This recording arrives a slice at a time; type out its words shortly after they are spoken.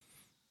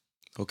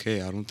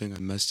Okay, I don't think I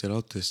messed it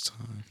up this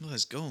time.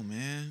 Let's go,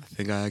 man. I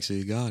think I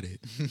actually got it.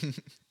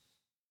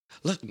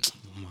 Oh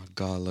my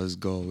God, let's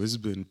go. It's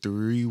been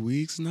 3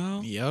 weeks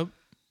now. Yep.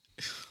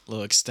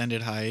 Little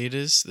extended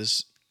hiatus.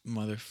 This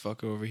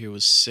motherfucker over here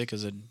was sick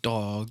as a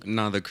dog.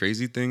 Now the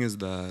crazy thing is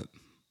that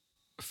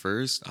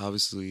first,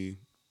 obviously,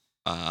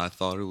 I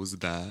thought it was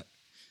that.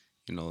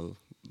 You know,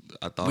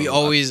 I thought We it was,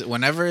 always,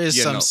 whenever it's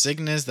yeah, some no.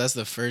 sickness, that's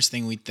the first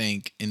thing we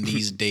think in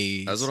these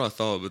days. That's what I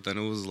thought, but then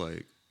it was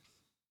like,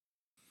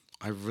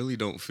 I really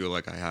don't feel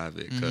like I have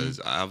it because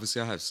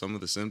obviously I have some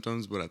of the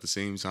symptoms, but at the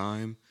same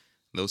time,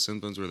 those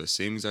symptoms were the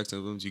same exact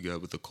symptoms you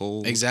get with the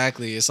cold.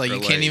 Exactly. It's like Or you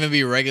can't like- even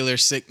be regular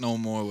sick no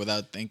more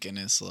without thinking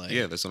it's like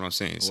Yeah, that's what I'm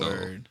saying. So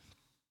word.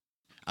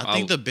 I I'll-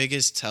 think the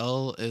biggest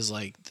tell is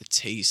like the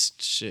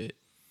taste shit.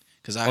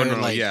 Cause I oh heard no,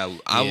 like yeah,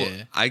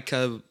 yeah. I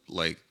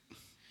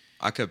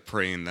kept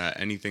praying that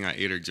anything I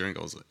ate or drank,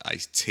 I was like, I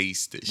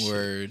taste this shit.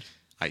 Word.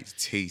 I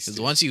taste Because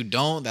it. once you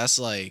don't, that's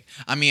like,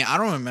 I mean, I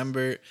don't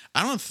remember.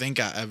 I don't think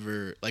I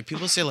ever, like,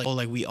 people say, like, oh,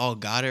 like, we all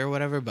got it or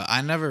whatever, but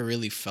I never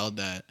really felt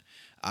that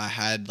I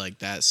had, like,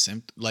 that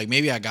symptom. Like,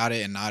 maybe I got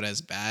it and not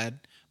as bad,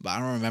 but I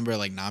don't remember,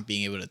 like, not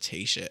being able to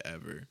taste it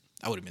ever.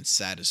 I would have been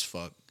sad as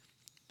fuck.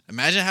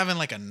 Imagine having,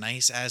 like, a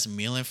nice ass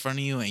meal in front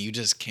of you and you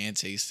just can't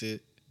taste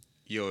it.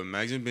 Yo,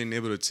 imagine being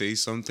able to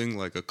taste something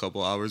like a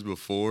couple hours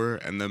before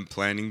and then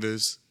planning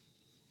this,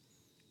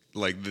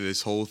 like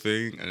this whole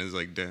thing, and it's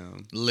like,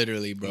 damn,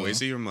 Literally, bro.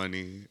 wasting your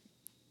money,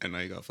 and now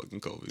you got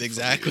fucking COVID.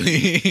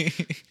 Exactly.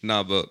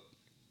 Nah, but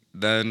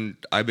then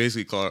I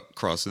basically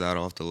crossed that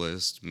off the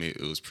list. It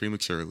was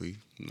prematurely.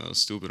 That was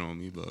stupid on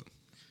me, but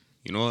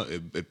you know what?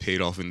 It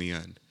paid off in the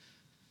end.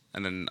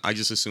 And then I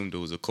just assumed it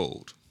was a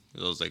cold.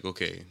 I was like,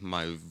 okay,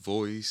 my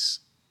voice,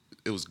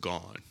 it was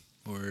gone,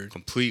 Word.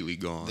 completely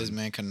gone. This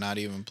man cannot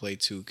even play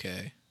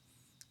 2K.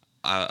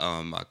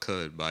 I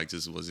could, but I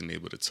just wasn't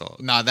able to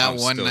talk. Nah, that I'm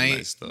one still night,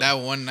 nice, though. that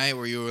one night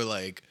where you were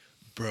like,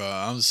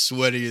 "Bruh, I'm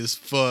sweaty as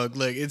fuck.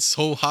 Like it's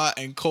so hot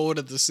and cold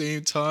at the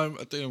same time.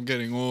 I think I'm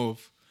getting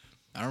off."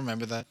 I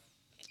remember that.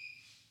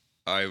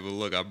 All right, well,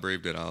 look, I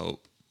braved it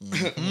out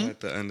at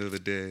the end of the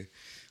day.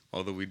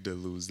 Although we did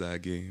lose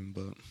that game,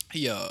 but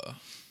Yeah,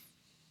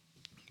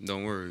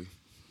 don't worry,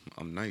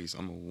 I'm nice.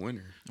 I'm a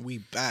winner. we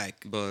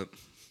back. But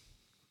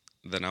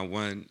then I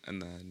went,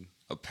 and then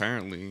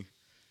apparently,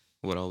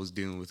 what I was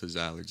dealing with is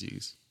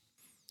allergies.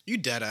 You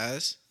dead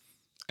ass.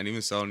 And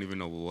even so, I don't even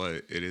know what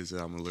it is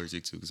that I'm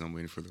allergic to because I'm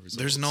waiting for the results.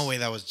 There's no way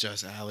that was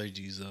just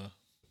allergies though.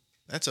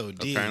 That's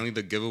OD. Apparently,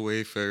 the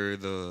giveaway for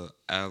the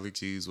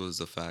allergies was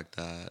the fact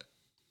that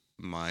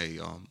my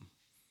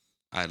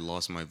I had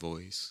lost my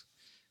voice,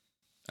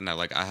 and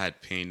I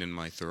had pain in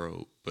my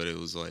throat, but it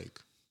was like,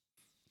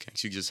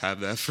 can't you just have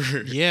that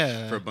for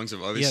Yeah. for a bunch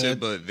of other Yeah, shit?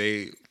 that-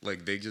 But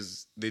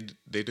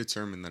they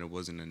determined that it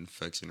wasn't an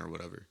infection or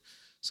whatever.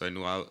 So I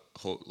knew I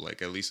hope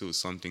like at least it was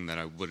something that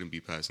I wouldn't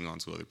be passing on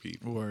to other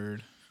people.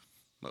 Word.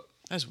 But-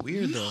 That's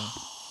weird though.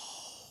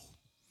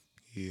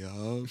 Yeah.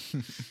 All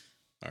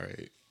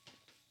right.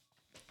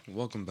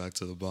 Welcome back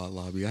to the bot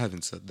lobby. I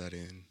haven't said that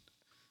in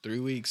 3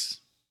 weeks.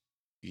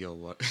 yo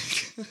what.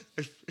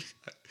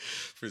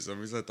 For some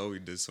reason, I thought we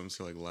did some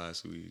shit like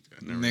last week.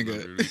 I never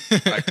Nigga. remembered.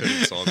 I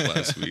couldn't talk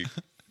last week.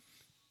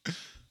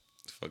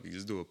 Fuck, you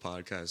just do a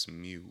podcast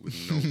mute with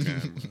no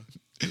camera.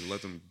 Just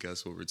let them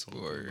guess what we're talking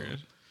about. Word.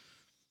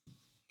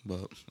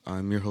 But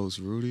I'm your host,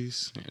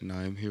 Rudy's, and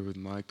I'm here with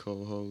my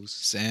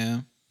co-host.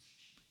 Sam,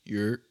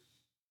 you're.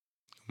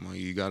 Come on,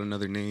 you got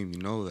another name.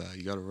 You know that.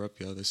 You got to rep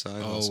your other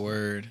side. Oh, hustle.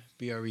 word.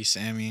 BRE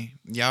Sammy.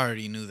 Y'all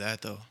already knew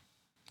that though.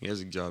 He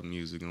hasn't dropped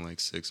music in like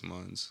 6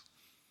 months.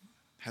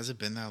 Has it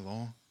been that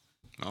long?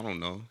 I don't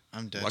know.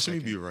 I'm dead. Watch me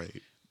checking. be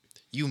right.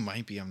 You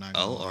might be. I'm not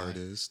gonna L lie.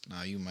 artist.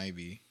 Nah, you might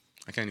be.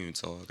 I can't even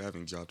talk. I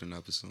haven't dropped an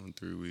episode in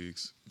 3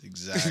 weeks.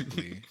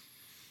 Exactly.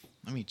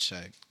 Let me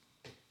check.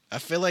 I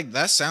feel like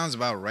that sounds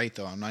about right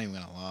though. I'm not even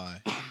gonna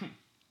lie.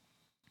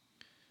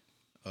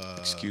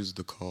 Excuse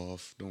the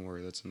cough. Don't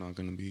worry, that's not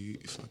gonna be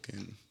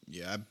fucking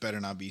Yeah, I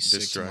better not be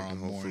sick tomorrow distracting.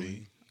 morning.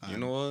 Hopefully, you I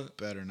know what?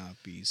 better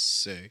not be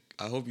sick.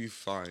 I hope you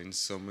find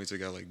some way to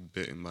get like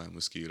bitten by a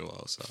mosquito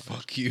outside.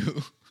 Fuck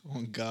you.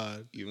 Oh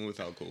God, Even with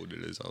how cold it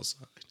is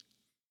outside.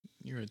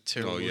 you're a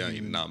terrible. Oh yeah,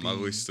 human nah, my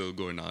being. voice still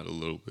going out a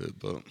little bit,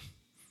 but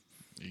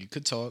You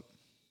could talk,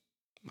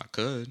 I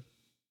could.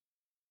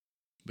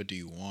 but do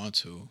you want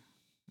to?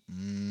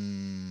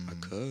 I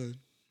could.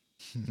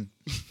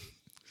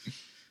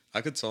 I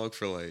could talk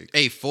for like.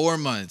 Hey, 4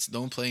 months.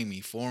 Don't play me.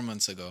 4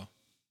 months ago.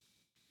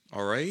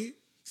 All right.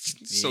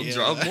 So Yeah.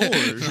 drop more.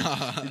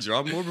 Nah.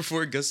 Drop more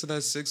before it gets to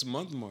that 6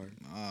 month mark.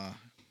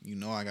 You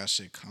know I got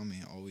shit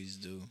coming. Always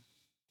do.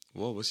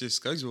 Whoa, what's your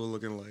schedule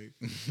looking like?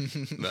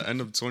 The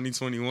end of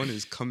 2021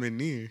 is coming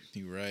near.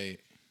 You right.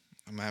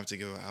 I'm gonna have to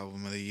give an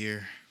album of the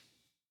year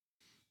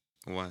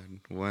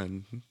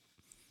When?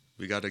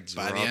 We gotta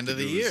drop by the end of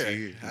the news year.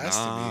 here. Has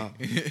Nah, to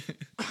be.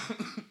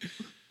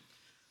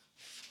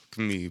 fuck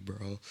me,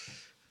 bro.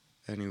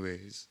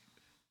 Anyways,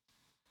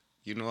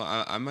 you know,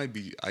 I might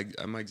be,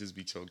 I might just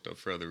be choked up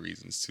for other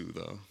reasons too,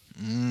 though.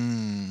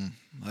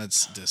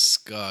 Let's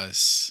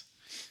discuss.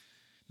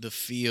 the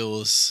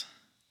feels,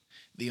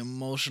 the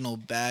emotional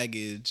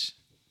baggage.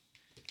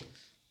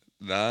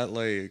 That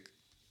like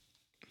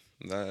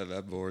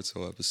that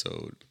Boruto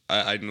episode,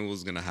 I knew it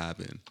was gonna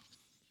happen.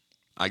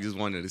 I just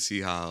wanted to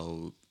see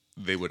how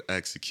they would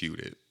execute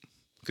it,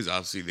 because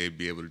obviously they'd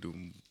be able to do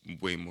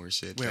way more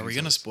shit. Wait, are than we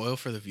gonna just- spoil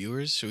for the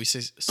viewers? Should we say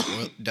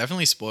spoil?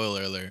 Definitely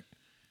spoiler alert.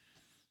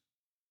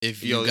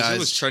 If Yo, you this shit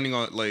was guys, trending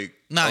on like.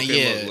 nah,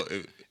 yeah. Look,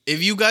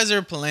 If you guys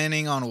are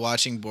planning on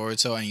watching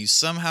Boruto and you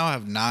somehow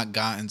have not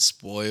gotten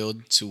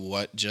spoiled to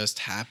what just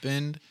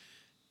happened,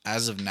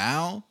 as of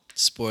now,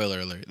 spoiler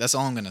alert. That's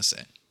all I'm gonna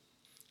say.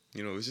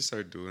 you know, we should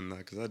start doing that,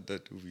 because that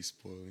do be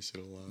spoiling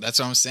shit a lot. That's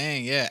what I'm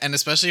saying. Yeah, and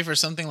especially for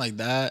something like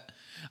that.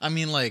 I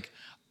mean, like,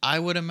 I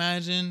would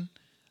imagine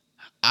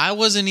I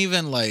wasn't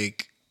even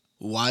like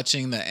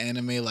watching the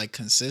anime like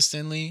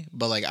consistently,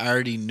 but like I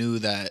already knew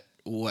that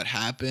what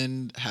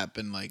happened.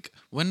 Like,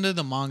 when did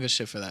the manga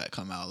shit for that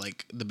come out?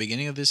 Like the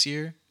beginning of this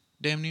year,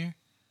 damn near.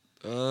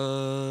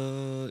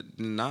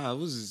 Nah, it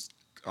was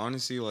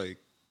honestly like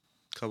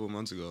a couple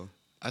months ago.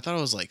 I thought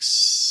it was like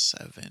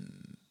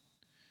 7.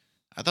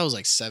 I thought it was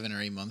like 7 or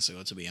 8 months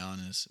ago, to be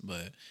honest.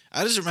 But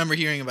I just remember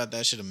hearing about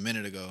that shit a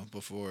minute ago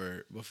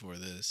before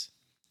this.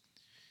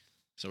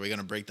 So we're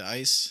gonna break the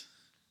ice.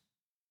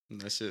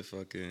 That shit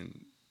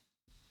fucking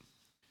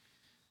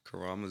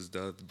Kurama's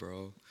death,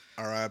 bro.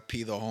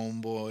 R.I.P. the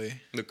homeboy.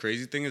 The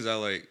crazy thing is that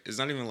like it's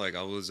not even like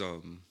I was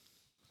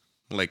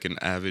like an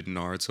avid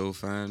Naruto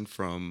fan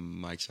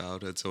from my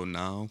childhood till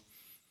now,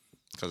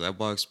 because I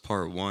watched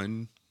part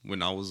 1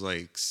 when I was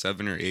like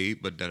 7 or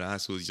 8, but that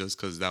ass was just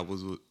because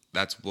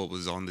that's what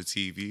was on the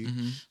TV.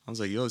 I was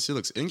like, yo, this shit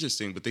looks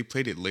interesting, but they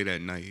played it late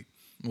at night.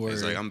 Word.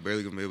 It's like I'm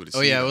barely gonna be able to.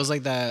 Oh see yeah, that. it was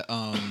like that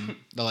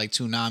the like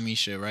Toonami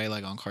shit, right?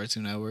 Like on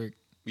Cartoon Network.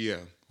 Yeah,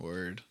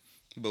 Word.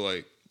 but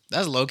like,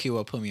 That's low key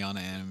what put me on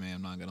the anime.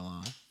 I'm not gonna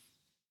lie.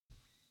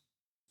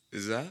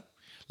 is that?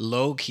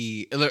 Low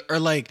key, or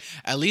like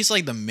at least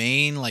like the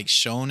main like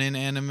shonen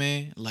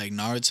anime, like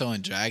Naruto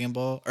and Dragon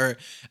Ball. Or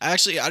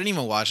actually, I didn't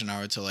even watch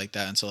Naruto like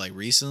that until like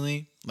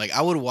recently. Like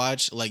I would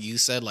watch, like you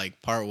said,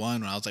 like part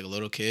 1 when I was like a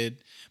little kid.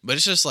 But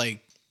it's just like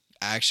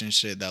action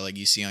shit that like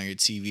you see on your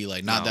TV.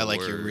 Like not Nah, that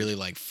like you're word. really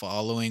like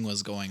following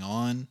what's going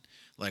on,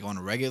 like on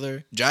a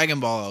regular.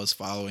 Dragon Ball I was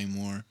following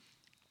more,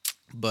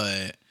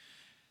 but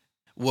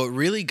what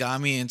really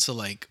got me into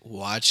like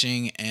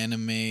watching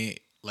anime,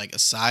 like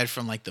aside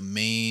from like the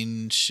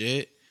main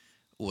shit,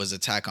 was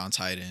Attack on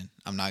Titan.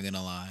 I'm not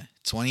gonna lie.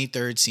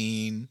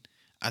 2013.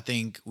 I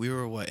think we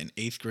were what, in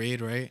 8th grade,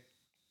 right?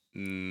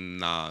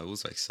 Nah, it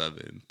was like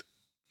 7th.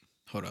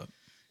 Hold up.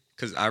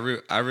 Cause I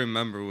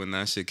remember when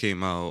that shit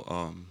came out.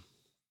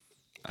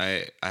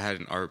 I had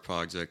an art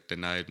project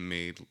and I'd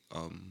made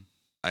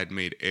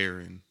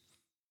Aaron.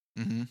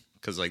 Mm-hmm.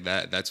 Cause like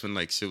that's when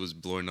like shit was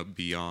blowing up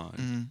beyond.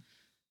 Mm-hmm.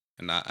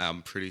 And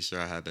I'm pretty sure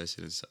I had that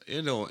shit inside.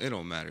 It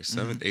don't matter.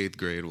 7th, 8th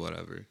grade,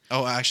 whatever.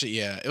 Oh, actually,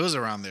 yeah, it was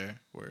around there.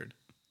 Word.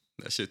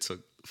 That shit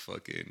took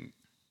fucking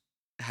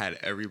had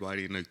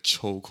everybody in a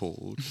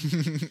chokehold.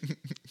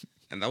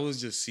 And that was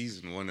just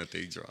season 1 that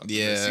they dropped.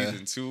 Yeah. And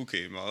then season 2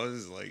 came out. It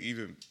was like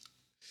even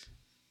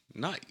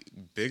not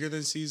bigger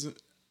than season.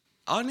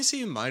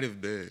 Honestly, it might have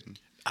been.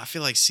 I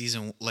feel like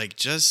season, like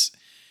just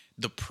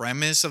the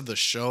premise of the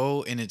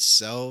show in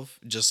itself,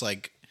 just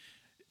like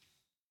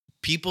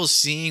people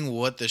seeing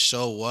what the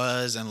show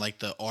was and like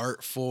the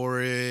art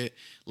for it,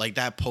 like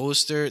that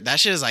poster, that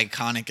shit is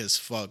iconic as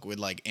fuck, with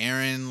like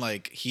Aaron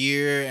like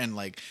here and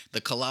like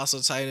the Colossal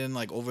Titan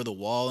like over the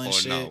wall and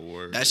shit. No,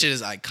 word. That shit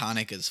is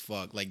iconic as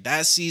fuck. Like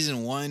that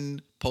season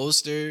 1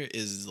 poster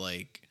is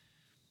like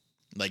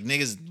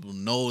niggas will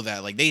know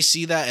that, like they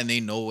see that and they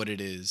know what it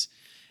is.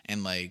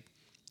 And like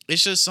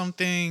it's just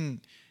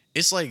something,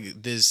 it's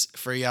like this,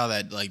 for y'all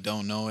that like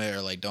don't know it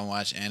or like don't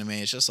watch anime,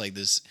 it's just like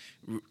this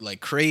like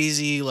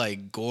crazy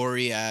like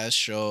gory ass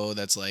show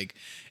that's like,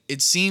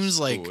 it seems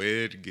like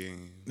Squid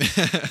Game.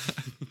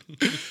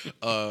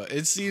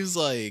 it seems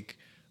like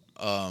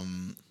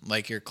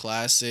your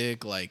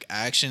classic like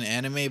action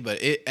anime,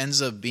 but it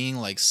ends up being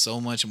like so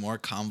much more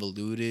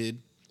convoluted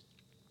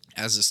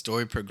as the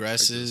story I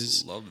progresses.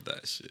 just love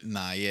that shit.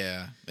 Nah,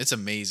 yeah. It's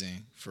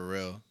amazing, for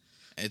real.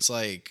 It's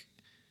like,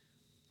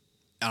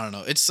 I don't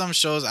know. It's some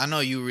shows, I know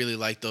you really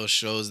like those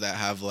shows that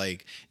have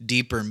like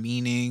deeper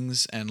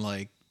meanings and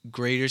like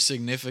greater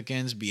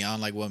significance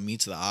beyond like what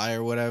meets the eye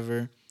or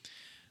whatever.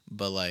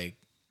 But like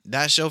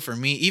that show for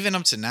me, even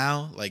up to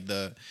now, like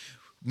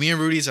me and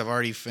Rudy's have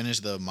already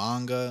finished the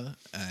manga,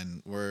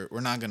 and we're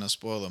not gonna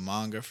spoil the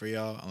manga for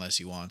y'all unless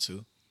you want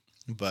to.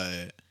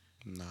 But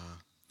Nah.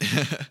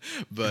 I'm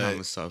but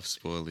gonna stop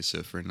spoiling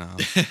shit for now.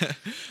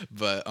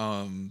 but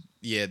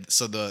yeah,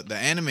 so the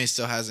anime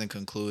still hasn't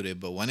concluded,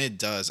 but when it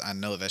does, I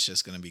know that's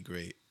just gonna be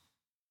great.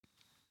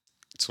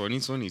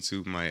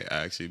 2022 might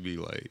actually be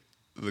like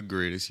the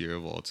greatest year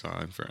of all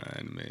time for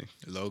anime.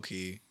 Low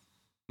key.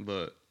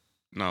 But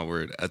not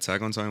word.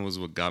 Attack on Titan was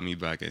what got me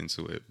back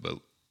into it. But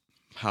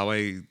how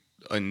I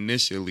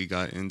initially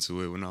got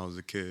into it when I was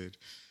a kid,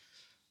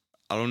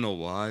 I don't know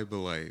why, but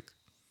like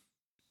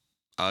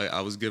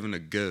I was given a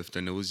gift,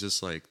 and it was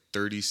just like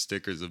 30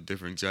 stickers of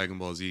different Dragon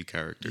Ball Z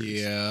characters.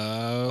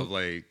 Yeah. Of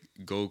like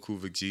Goku,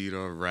 Vegeta,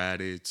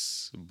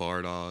 Raditz,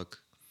 Bardock,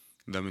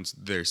 them in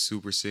their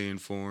Super Saiyan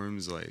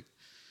forms, like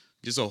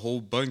just a whole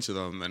bunch of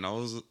them. And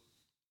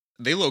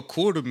they look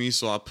cool to me,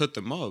 so I put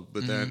them up.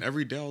 But then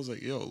every day I was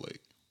like, yo, like,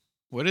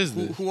 What is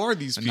who this? who are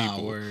these Nah,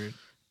 people? word.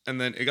 And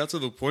then it got to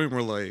the point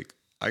where like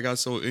I got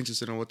so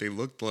interested in what they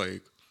looked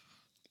like,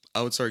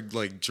 I would start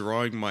like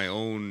drawing my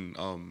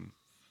own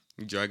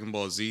Dragon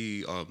Ball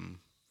Z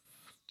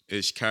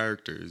ish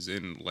characters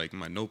in like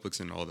my notebooks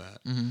and all that.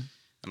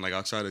 And like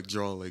I try to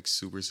draw like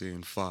Super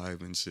Saiyan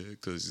 5 and shit,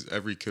 because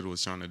every kid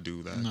was trying to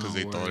do that because No,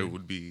 they thought it word.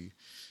 would be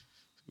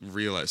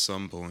real at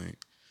some point.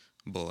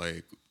 But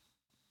like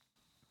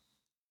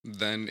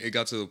then it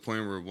got to the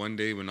point where one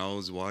day when I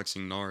was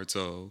watching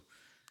Naruto,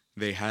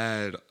 they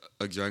had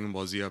a Dragon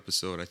Ball Z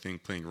episode, I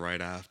think, playing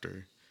right after.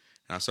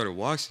 And I started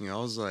watching it. I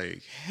was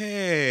like,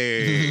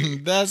 hey.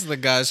 That's the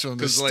guys from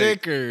the Cause like,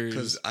 stickers.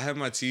 cause I had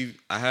my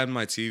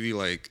TV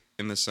like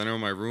in the center of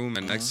my room,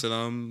 and next to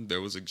them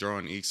there was a drawer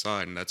on each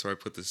side, and that's where I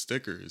put the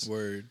stickers.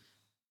 Word.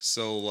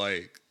 So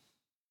like,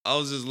 I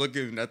was just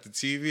looking at the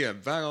TV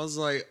and back. I was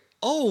like,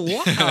 oh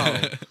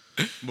wow.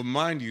 But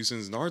mind you,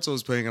 since Naruto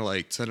was playing at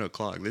like 10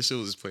 o'clock, this shit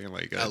was playing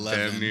like at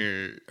 11 damn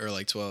near. or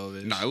like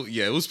 12. Nah,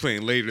 yeah, it was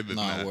playing later than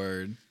Nah, that.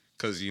 word.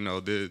 Cause you know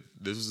this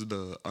is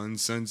the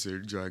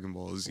uncensored Dragon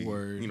Ball Z.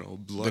 Word. You know,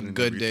 blood The and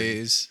good everything.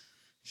 days.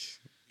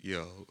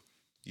 Yo,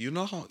 you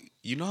know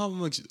how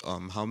much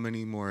how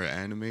many more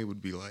anime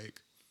would be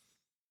like?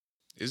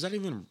 Is that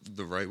even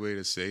the right way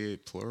to say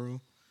it?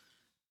 Plural?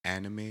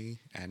 Animes.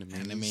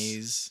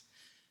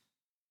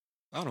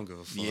 I don't give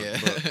a fuck. Yeah.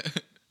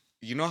 But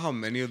you know how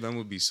many of them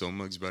would be so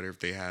much better if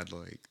they had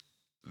like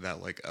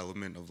that like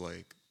element of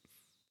like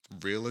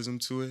realism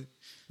to it.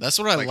 That's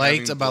what I Like, liked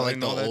having about blood like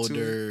and all that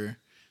to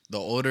the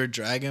older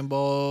Dragon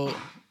Ball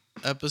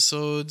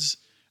episodes,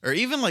 or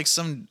even like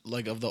some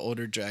like of the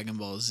older Dragon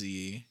Ball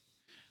Z.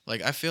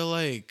 Like I feel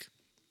like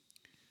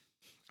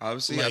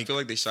Obviously, I like- feel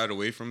like they shied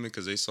away from it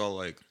because they saw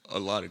like a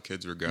lot of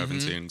kids were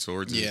gravitating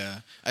towards it.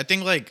 yeah, I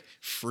think like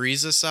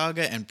Frieza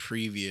Saga and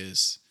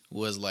previous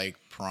was like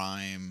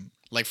prime.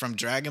 Like from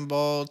Dragon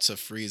Ball to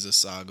Frieza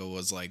Saga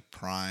was like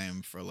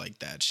prime for like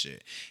that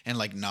shit. And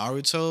like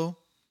Naruto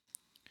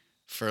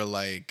for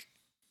like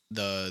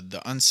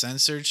the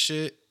uncensored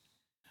shit.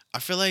 I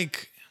feel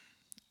like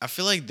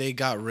they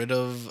got rid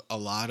of a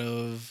lot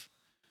of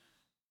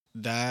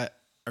that,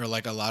 or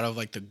like a lot of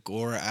like the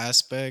gore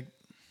aspect.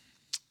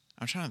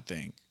 I'm trying to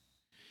think.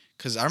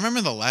 Cause I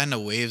remember the Land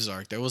of Waves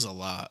arc, there was a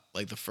lot.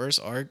 Like the first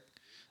arc.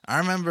 I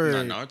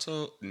remember Nah,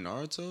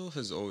 Naruto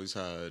has always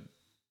had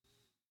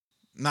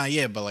Not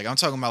yet, but like I'm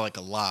talking about like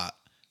a lot.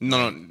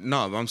 no.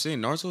 But I'm saying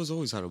Naruto has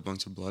always had a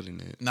bunch of blood in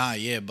it. Not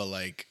yet, but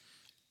like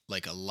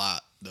a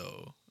lot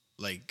though.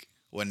 Like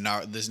when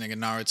this nigga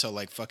Naruto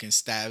like fucking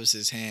stabs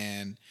his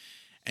hand,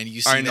 and you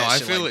see All right, no, that I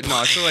shit, feel like, like no,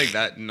 I feel like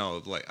that.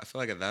 No, like I feel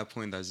like at that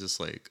point that's just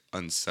like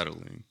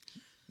unsettling.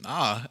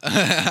 nah,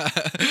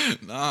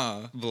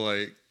 nah. But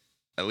like,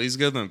 at least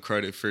give them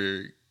credit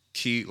for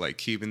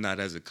keeping that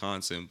as a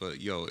constant.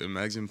 But yo,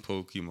 imagine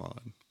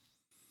Pokemon.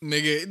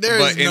 Nigga,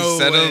 there's no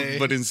way.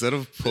 Instead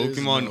of There's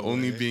Pokemon no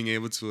only way. being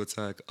able to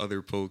attack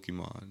other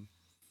Pokemon,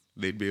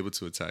 they'd be able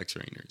to attack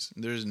trainers.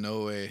 There's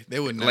no way they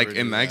would never Like do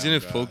imagine that,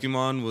 if God.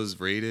 Pokemon was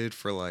rated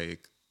for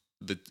like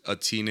a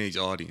teenage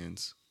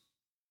audience.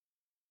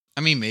 I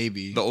mean,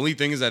 maybe. The only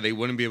thing is that they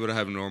wouldn't be able to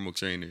have normal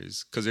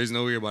trainers because there's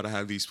no way you're about to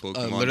have these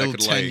Pokemon little that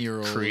could like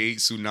 10-year-old. create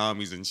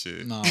tsunamis and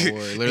shit. Nah,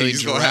 word. Literally You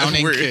just gonna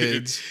drowning have-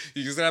 kids.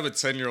 You just have a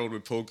 10-year-old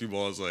with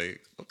Pokeballs.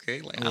 Like, okay,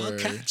 like I'll Word.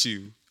 catch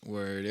you.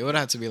 Word. It would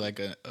have to be like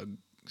a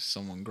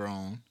someone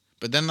grown.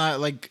 But then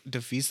that like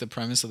defeats the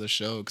premise of the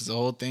show, because the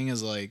whole thing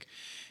is like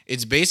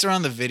it's based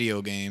around the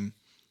video game.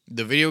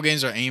 The video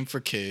games are aimed for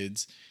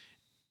kids,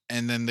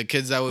 and then the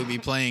kids that would be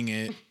playing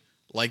it,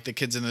 like the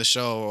kids in the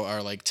show,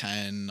 are like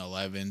 10,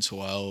 11,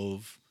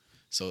 12.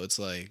 So it's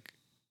like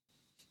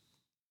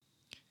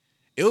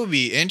it would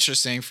be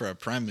interesting for a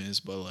premise,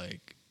 but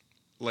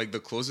Like the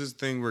closest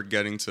thing we're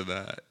getting to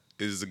that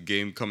is the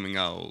game coming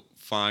out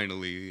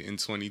finally in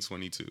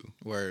 2022.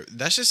 where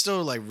that's just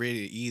still like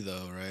rated E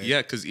though, right?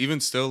 Yeah, because even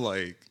still,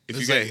 like if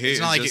you It's get like, hit, it's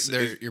not like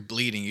just, you're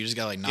bleeding. You just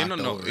got like knocked yeah,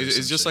 no. over. or It's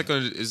some just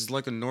shit. it's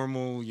like a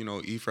normal,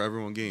 E for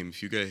everyone game.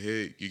 If you get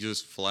hit, you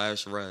just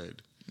flash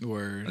red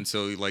Word.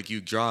 until like you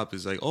drop.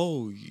 It's like,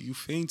 oh, you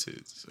fainted.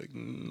 It's like,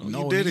 no,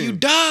 No, you didn't. you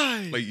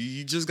died. Like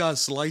you just got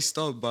sliced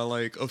up by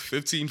like a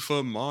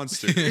 15-foot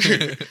monster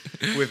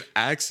with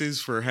axes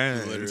for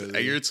hands, Literally.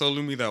 and you're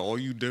telling me that all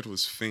you did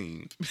was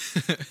faint.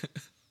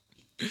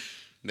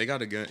 They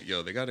gotta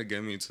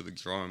get me into the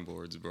drawing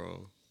boards,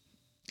 bro.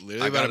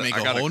 Literally about to make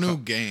a whole new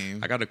game.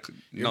 I gotta.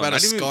 You're about to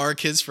scar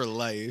kids for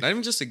life. Not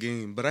even just a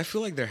game, but I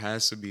feel like there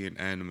has to be an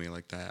anime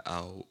like that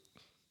out.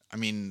 I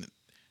mean,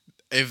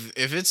 if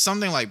it's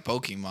something like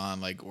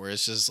Pokemon, like where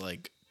it's just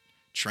like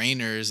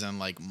trainers and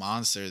like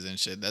monsters and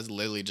shit, that's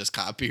literally just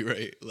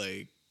copyright.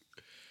 Like,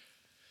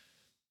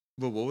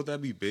 But what would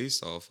that be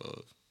based off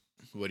of?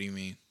 what do you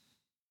mean?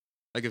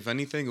 Like if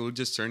anything, it would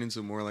just turn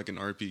into more like an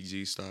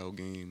RPG style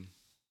game.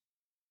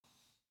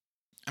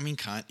 I mean,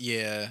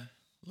 yeah,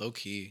 low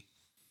key.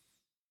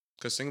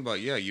 Cause think about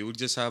you would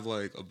just have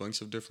like a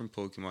bunch of different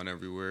Pokemon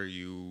everywhere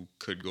you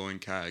could go and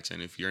catch, and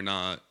if you're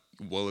not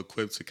well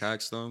equipped to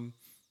catch them,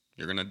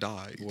 you're gonna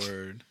die.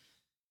 Word.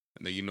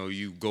 And then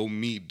you go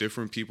meet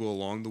different people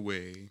along the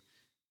way.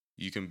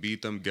 You can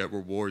beat them, get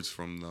rewards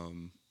from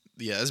them.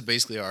 Yeah, that's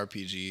basically an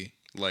RPG.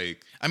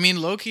 Like I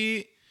mean, low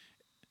key.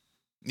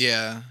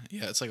 Yeah,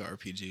 it's like an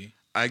RPG.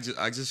 I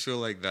just feel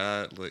like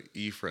that like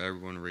E for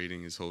everyone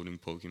rating is holding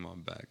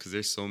Pokemon back because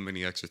there's so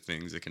many extra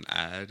things it can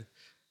add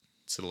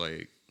to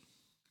like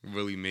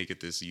really make it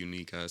this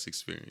unique ass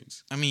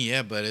experience. I mean,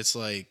 yeah, but it's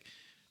like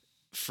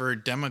for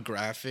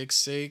demographics'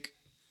 sake,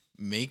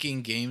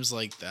 making games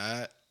like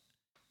that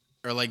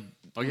or like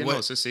Oh yeah, no,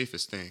 it's the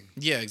safest thing.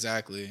 Yeah,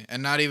 exactly,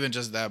 and not even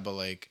just that, but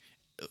like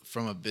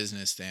from a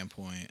business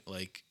standpoint,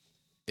 like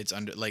it's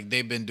under like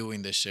they've been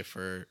doing this shit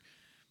for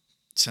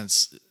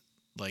since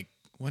like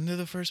when did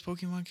the first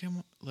Pokemon come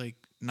out? Like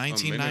A minute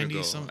 1990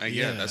 ago. something. And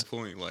Yeah, that's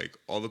point. Like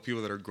all the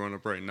people that are growing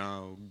up right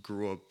now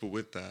grew up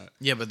with that.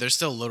 yeah, but there's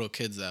still little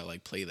kids that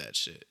like play that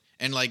shit,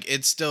 and like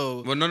it's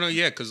still Well, no,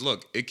 yeah, because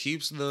look, it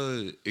keeps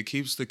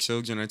the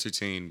children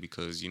entertained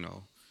because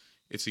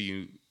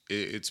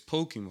it's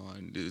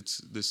Pokemon. It's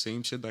the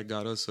same shit that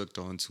got us hooked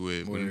onto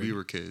it when we Word.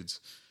 were kids,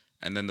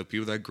 and then the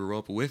people that grew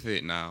up with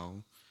it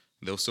now,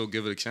 they'll still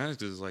give it a chance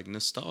because it's like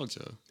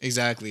nostalgia.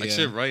 exactly Like yeah.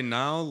 shit, right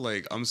now,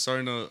 like I'm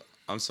starting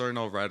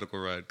off radical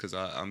red because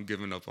I'm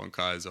giving up on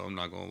Kaizo. I'm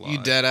not gonna lie. You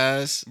dead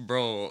ass.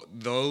 Bro,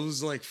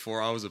 those like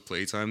 4 hours of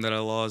playtime that I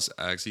lost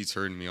actually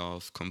turned me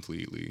off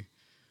completely.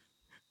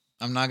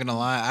 I'm not gonna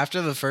lie.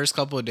 After the first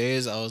couple of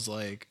days, I was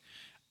like,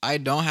 I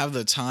don't have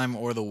the time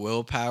or the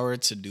willpower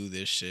to do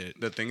this shit.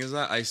 The thing is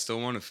that I still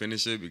want to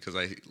finish it because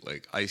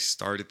I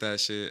started that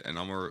shit and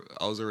I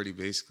was already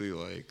basically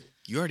like,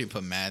 You already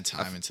put mad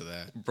time into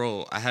that.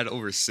 bro, I had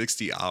over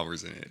 60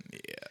 hours in it.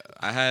 Yeah.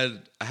 I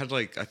had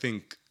like I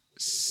think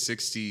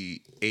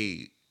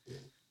 68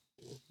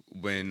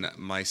 when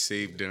my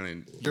save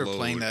didn't You were load,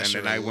 playing that and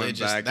shit then I went religious.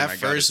 back That and I got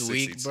a first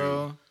week, 62.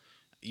 bro,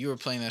 you were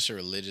playing that shit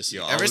religiously.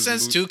 Yo, I Ever was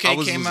since I 2K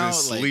was came losing out,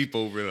 sleep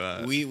like over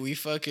that. we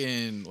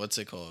fucking what's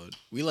it called?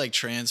 We like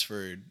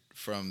transferred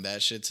from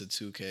that shit to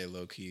 2K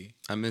low key.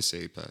 I miss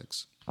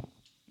Apex.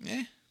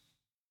 Eh,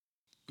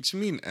 What you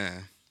mean,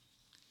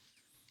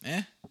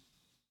 eh.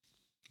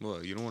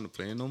 What, you don't want to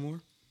play it no more?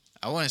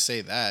 I want to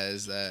say that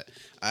is that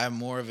I have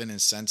more of an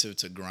incentive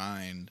to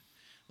grind.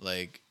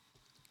 Like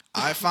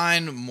I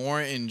find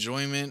more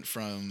enjoyment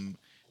from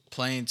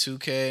playing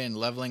 2K and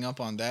leveling up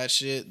on that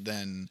shit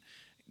than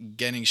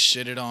getting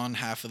shitted on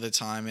half of the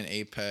time in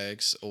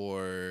Apex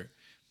or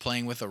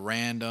playing with a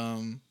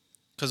random.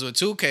 Because with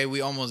 2K, we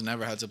almost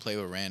never had to play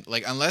with random.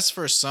 Like, unless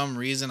for some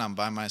reason I'm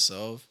by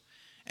myself.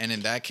 And in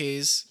that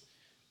case,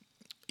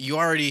 I've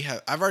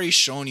already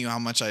shown you how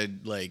much I,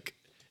 like,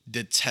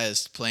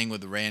 detest playing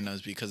with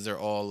randoms because they're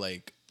all,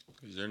 like,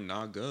 Because they're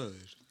not good.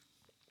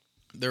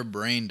 they're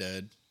brain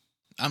dead.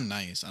 I'm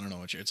nice. I don't know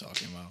what you're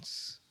talking about.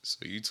 So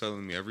you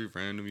telling me every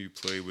random you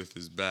play with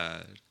is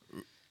bad?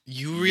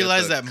 You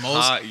realize that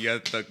most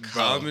yet the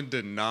common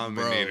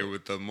denominator bro.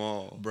 with them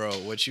all. Bro,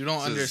 what you don't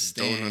Just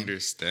understand. Don't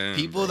understand.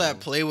 People bro. that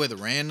play with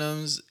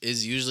randoms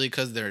is usually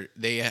because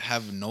they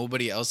have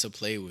nobody else to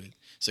play with.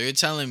 So you're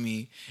telling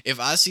me if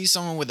I see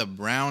someone with a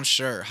brown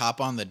shirt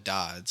hop on the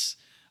Dodds,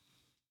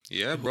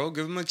 Yeah, bro,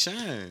 give him a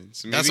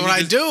chance. that's Maybe what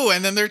he I do,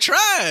 and then they're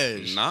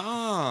trash.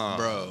 Nah,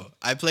 Bro,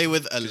 I play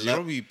with a 'Cause you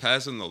don't be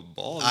passing the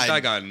ball. This I- guy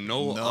got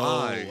no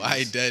eyes.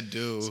 I dead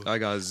do. I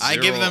got zero I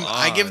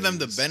give them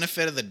the eyes.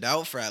 benefit of the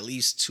doubt for at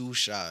least 2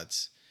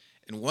 shots.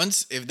 And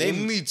once if they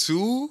Only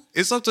 2?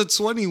 It's up to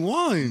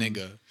 21.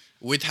 nigga,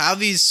 with how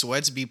these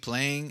sweats be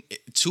playing,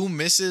 2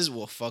 misses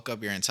will fuck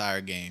up your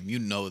entire game. You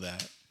know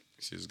that.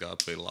 You just gotta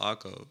play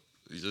lockup.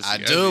 I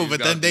do,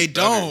 but then they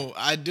don't.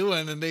 I do,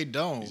 and then they You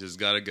don't. just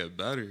gotta get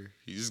better.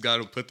 You just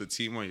gotta put the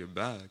team on your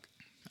back.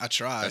 I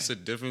try. That's the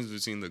difference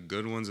between the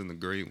good ones and the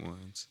great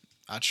ones.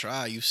 I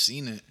try. You've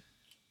seen it.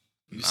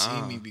 You've Nah.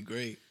 seen me be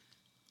great.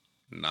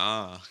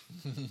 Nah,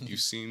 you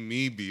seen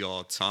me be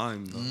all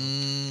time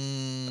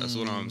though. That's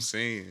what I'm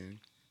saying.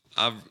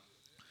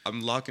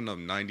 I'm locking up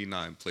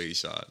 99 play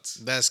shots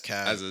That's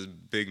cap. as a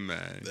big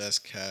man. That's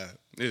cap.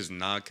 It's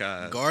not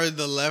cap. Guard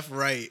the left,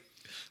 right.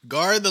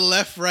 Guard the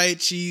left, right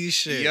cheese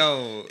shit.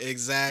 Yo,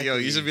 Exactly. yo,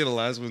 you should be the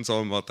last one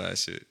talking about that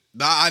shit.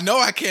 Nah, I know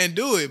I can't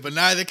do it, but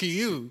neither can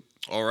you.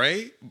 All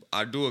right,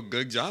 I do a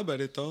good job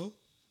at it though.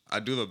 I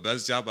do the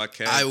best job I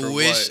can. I for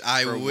wish- what,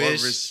 I for wish-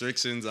 what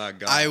restrictions I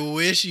got. I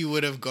wish you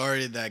would have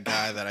guarded that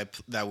guy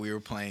that we were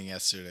playing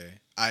yesterday.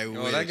 I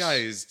Yo, wish. that guy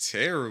is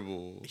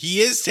terrible.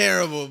 He is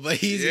terrible, but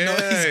he's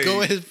Yeah. he's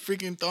going his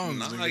freaking thumbs.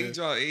 Nah, nigga. you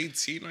draw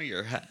 18 on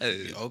your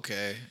head.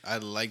 Okay,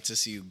 I'd like to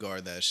see you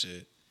guard that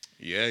shit.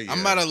 Yeah. I'm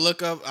about to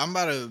look up. I'm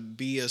about to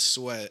be a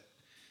sweat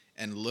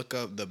and look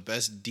up the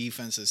best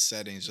defensive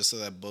settings just so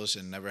that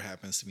bullshit never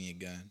happens to me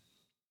again.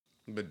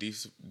 But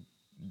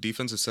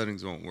defensive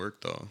settings won't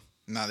work though.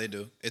 Nah, they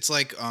do. It's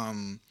like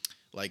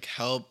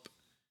help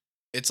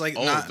It's like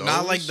Oh,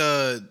 not like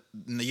those?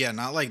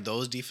 not like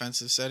those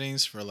defensive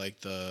settings for like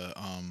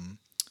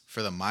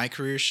for the my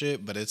career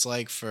shit, but it's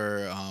like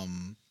for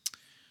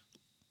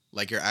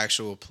like your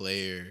actual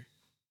player.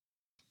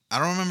 I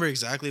don't remember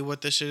exactly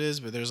what this shit is,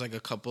 but there's like a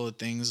couple of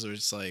things where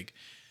it's like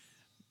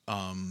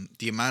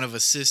the amount of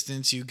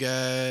assistance you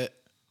get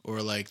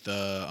or like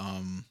the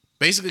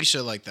basically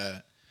shit like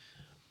that.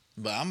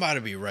 But I'm about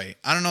to be right.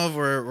 I don't know if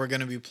we're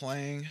gonna be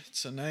playing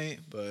tonight,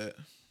 but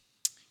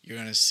you're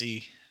gonna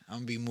see. I'm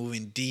gonna be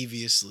moving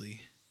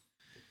deviously.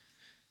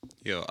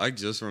 Yo, I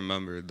just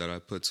remembered that I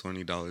put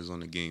 $20 on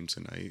the game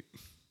tonight.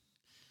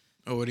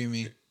 Oh, what do you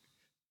mean?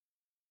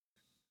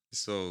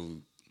 So,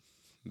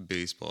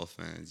 baseball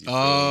fans, you feel me?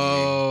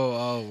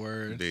 Oh,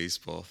 word.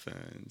 Baseball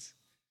fans.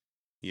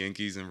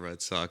 Yankees and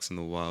Red Sox in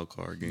the wild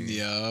card game.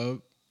 Yup.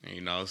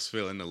 And, I was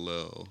feeling a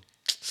little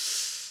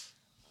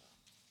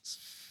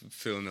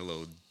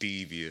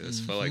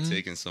devious. Felt like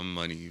taking some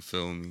money, you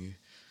feel me?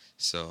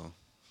 So,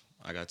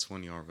 I got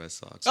 20 on Red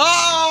Sox.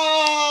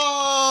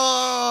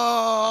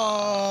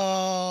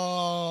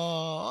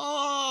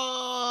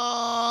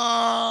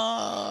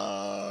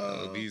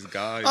 Oh, these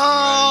guys, man,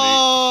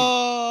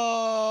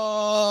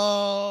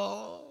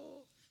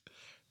 Oh,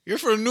 you're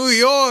from New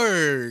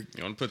York.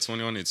 you want to put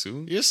 20 on it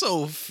too? You're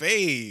so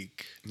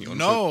fake. You wanna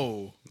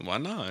No, Why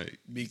not?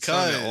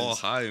 because It's all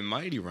high and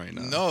mighty right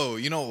now. no,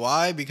 you know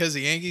why? Because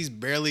the Yankees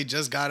barely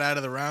just got out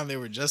of the round they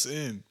were just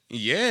in.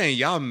 Yeah, and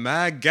y'all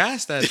mad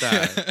gassed at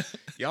that.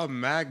 Y'all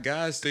mad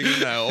gassed thinking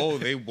that, oh,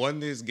 they won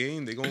this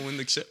game, they gonna win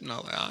the chip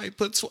now. Like, I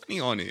put 20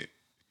 on it.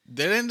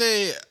 Didn't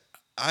they?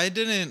 I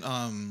didn't.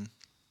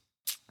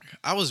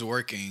 I was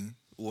working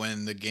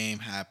when the game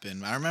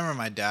happened. I remember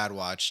my dad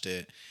watched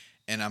it,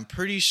 and I'm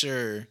pretty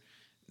sure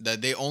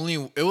that they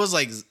only. It was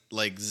like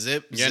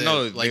zip. Yeah, zip,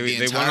 no, like the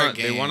they entire won on,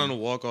 game. they won on a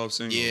walk-off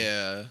single.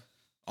 Yeah.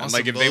 On And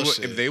like some if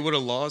bullshit. they would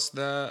have lost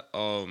that,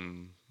 it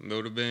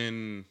would have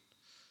been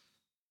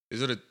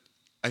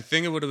I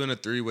think it would have been a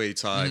 3-way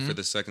tie for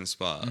the second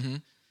spot.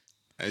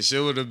 And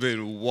shit would have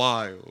been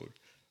wild.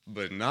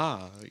 But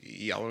nah,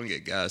 y'all want to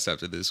get gas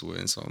after this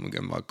win, so I'm gonna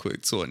get my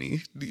quick 20.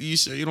 You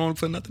sure you don't want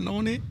to put nothing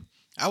on it?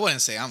 I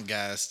wouldn't say I'm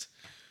gassed.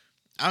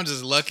 I'm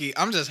just lucky.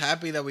 I'm just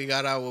happy that we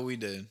got out what we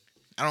did.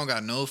 I don't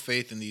got no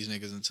faith in these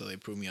niggas until they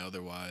prove me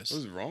otherwise.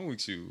 What's wrong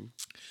with you?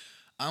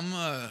 I'm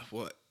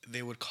what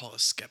they would call a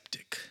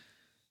skeptic.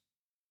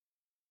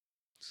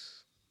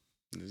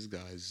 This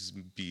guy's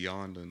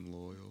beyond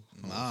unloyal.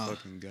 I Nah. don't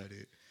fucking get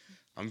it.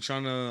 I'm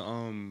trying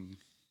to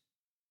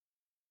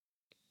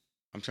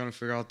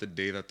figure out the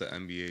day that the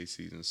NBA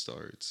season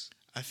starts.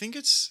 I think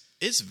it's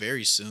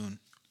very soon.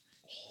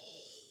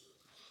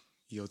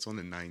 Yo, it's on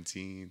the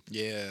 19th.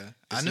 Yeah.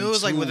 I It's knew in it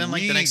was like 2 within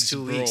like the next weeks,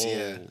 2 weeks. bro.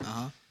 Yeah.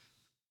 Uh-huh.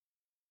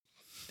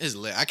 It's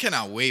lit. I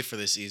cannot wait for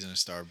the season to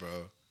start,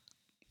 bro.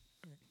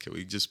 Can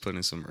we just put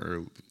in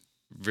some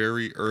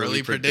very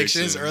early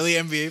predictions? Early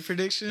NBA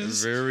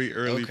predictions? Very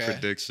early Okay.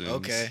 predictions.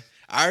 Okay.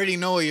 I already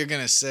know what you're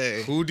going to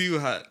say. Who do you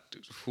have?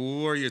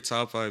 Who are your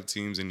top 5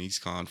 teams in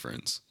each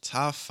conference?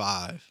 Top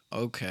 5.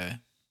 Okay.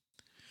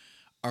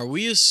 Are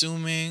we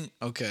assuming?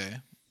 Okay.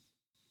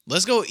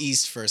 Let's go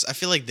East first. I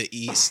feel like the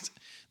East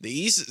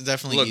is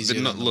definitely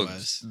easier than the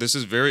West. This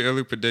is very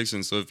early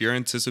prediction. So if you're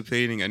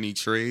anticipating any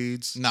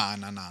trades Nah.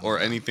 or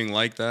anything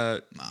like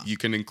that, you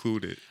can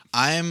include it.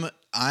 I'm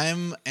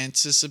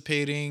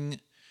anticipating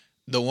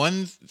the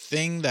one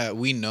thing that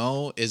we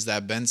know is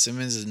that Ben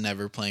Simmons is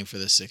never playing for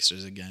the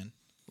Sixers again.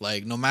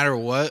 Like no matter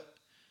what,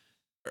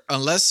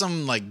 unless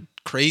some like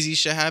crazy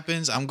shit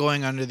happens, I'm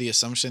going under the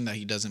assumption that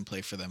he doesn't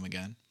play for them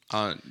again.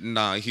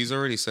 Nah, he's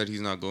already said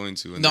he's not going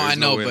to, and No, there's I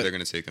know, way but they're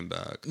gonna take him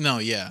back. No,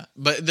 yeah.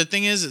 But the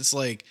thing is, it's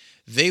like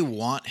they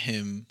want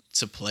him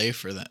to play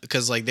for them.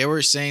 Because like they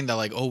were saying that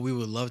like, oh, we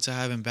would love to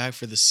have him back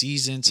for the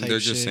season type They're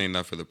just shit. saying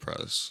that for the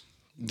press.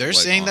 They're like,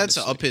 saying that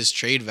to honestly. up his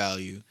trade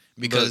value.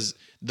 Because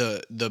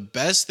the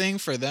best thing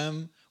for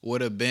them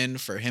would have been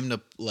for him to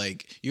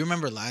like you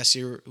remember last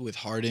year with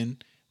Harden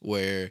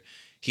where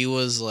he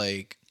was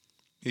like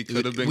He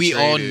could have been. we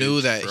all traded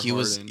knew that for he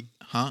was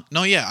Harden.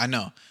 No, yeah, I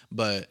know.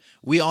 But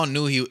we all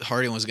knew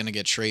Harden was gonna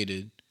get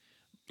traded.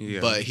 Yeah.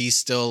 But he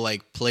still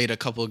like played a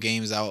couple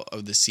games out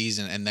of the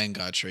season and then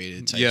got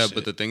traded. Type Yeah, shit.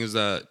 but the thing is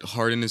that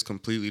Harden is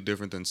completely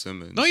different than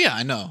Simmons. No, yeah,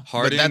 I know.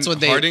 Harden, but that's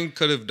what Harden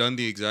could have done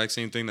the exact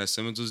same thing that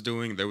Simmons was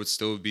doing. There would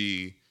still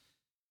be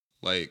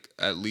like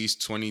at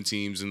least 20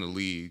 teams in the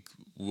league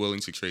willing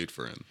to trade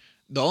for him.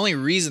 The only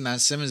reason that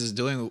Simmons is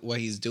doing what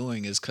he's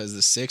doing is because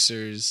the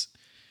Sixers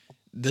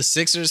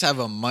have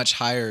a much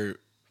higher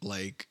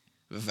like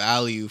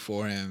value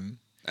for him.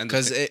 And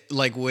Because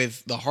like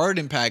with the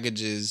Harden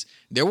packages,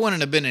 there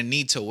wouldn't have been a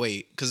need to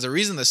wait. Because the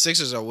reason the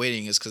Sixers are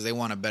waiting is because they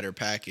want a better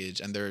package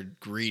and they're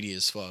greedy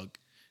as fuck.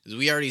 'Cause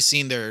we already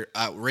seen their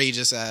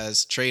outrageous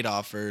ass trade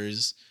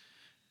offers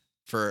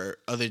for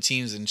other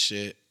teams and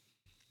shit.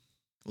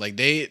 Like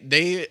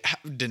they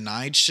have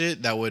denied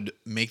shit that would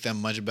make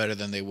them much better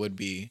than they would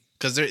be.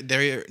 Because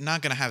they're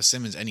not gonna have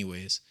Simmons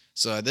anyways.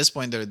 So at this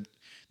point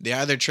they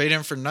either trade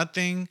him for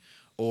nothing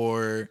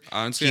or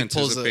I honestly he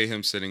pulls anticipate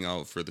him sitting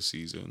out for the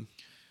season.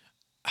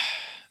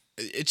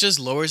 it just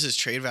lowers his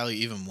trade value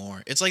even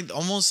more. It's like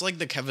almost like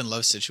the Kevin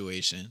Love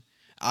situation.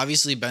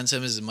 Obviously, Ben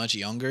Simmons is much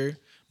younger,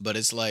 but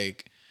it's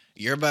like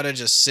you're about to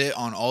just sit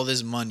on all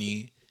this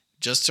money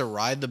just to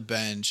ride the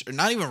bench, or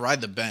not even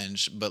ride the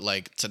bench, but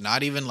like to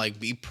not even like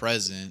be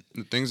present.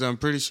 The things I'm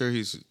pretty sure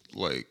he's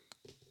like,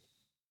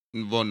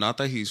 well, not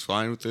that he's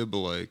fine with it, but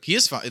like He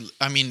is fine.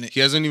 I mean,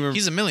 he hasn't even.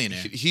 he's a millionaire.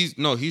 He's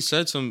no. He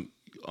said some.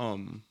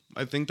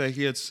 I think that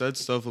he had said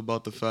stuff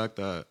about the fact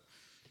that,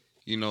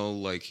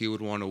 like he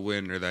would want to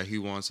win or that he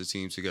wants the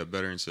team to get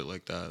better and shit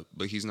like that.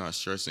 But he's not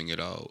stressing it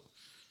out.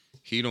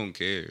 He don't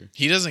care.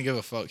 He doesn't give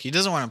a fuck. He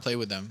doesn't want to play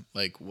with them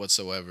like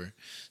whatsoever.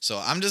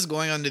 So I'm just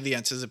going under the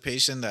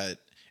anticipation that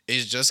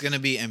it's just gonna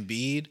be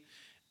Embiid,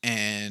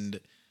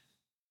 and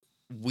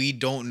we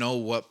don't know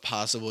what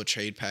possible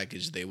trade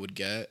package they would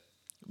get.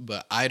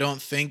 But I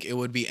don't think it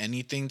would be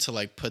anything to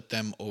like put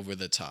them over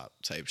the top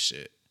type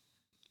shit.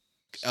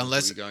 So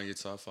Unless you got in your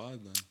top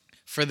 5 then.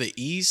 for the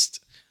East,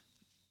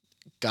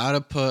 gotta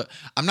put.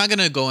 I'm not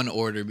gonna go in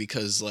order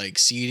because like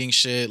seeding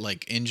shit,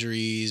 like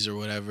injuries or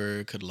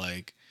whatever, could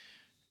like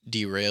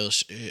derail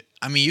shit.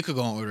 I mean, you could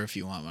go in order if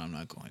you want, but I'm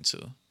not going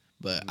to.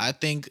 But I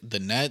think the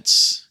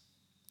Nets,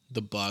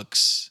 the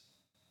Bucks.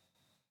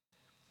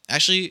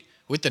 Actually,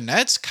 with the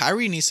Nets,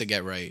 Kyrie needs to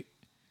get right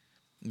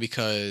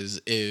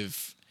because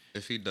If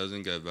he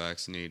doesn't get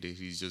vaccinated,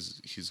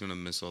 he's gonna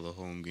miss all the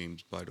home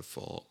games by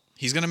default.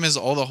 he's gonna miss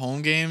all the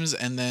home games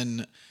and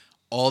then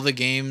all the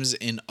games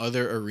in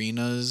other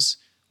arenas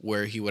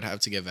where he would have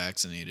to get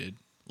vaccinated,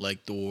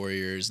 like the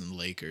Warriors and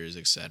Lakers,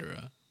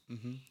 etc.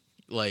 Mm-hmm.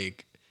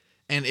 Like,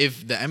 and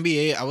if the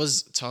NBA, I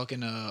was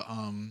talking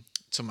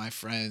to my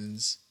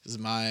friends. This is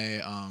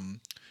my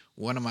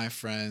one of my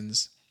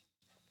friends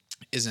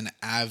is an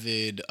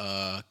avid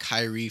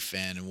Kyrie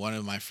fan, and one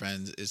of my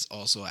friends is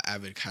also an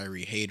avid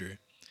Kyrie hater.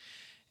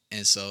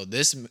 And so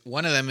this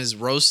one of them is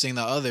roasting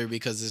the other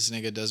because this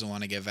nigga doesn't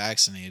want to get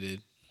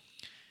vaccinated.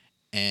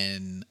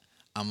 And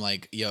I'm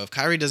like, yo, if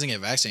Kyrie doesn't get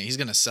vaccinated, he's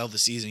gonna sell the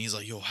season. He's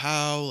like, yo,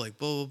 how? Like,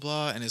 blah blah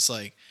blah. And it's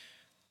like,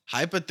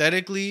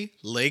 hypothetically,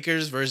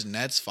 Lakers versus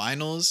Nets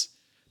finals,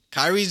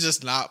 Kyrie's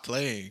just not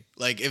playing.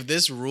 Like, if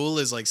this rule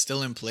is like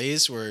still in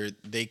place where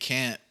they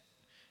can't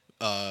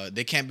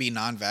be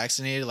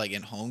non-vaccinated like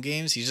in home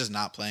games, he's just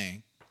not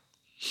playing.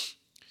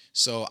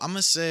 So I'm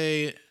gonna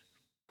say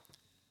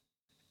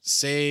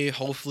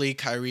hopefully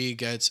Kyrie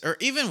gets, or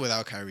even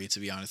without Kyrie, to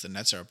be honest, the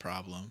Nets are a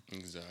problem.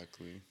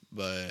 Exactly.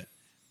 But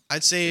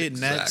I'd say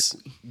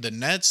Exactly. the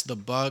Nets, the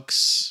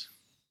Bucks.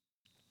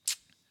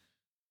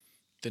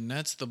 The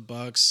Nets, the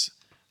Bucks.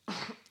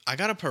 I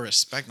gotta put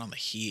respect on the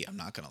Heat. I'm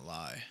not gonna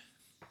lie.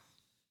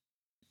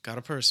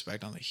 Gotta put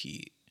respect on the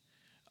Heat.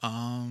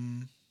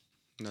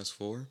 That's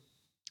 4.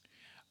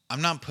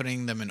 I'm not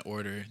putting them in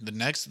order. The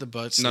next, the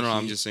Bucks. No, the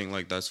I'm Heat. just saying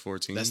like that's 4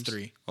 teams. That's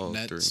 3. Oh,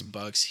 Nets, 3.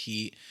 Bucks,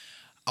 Heat.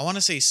 I want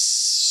to say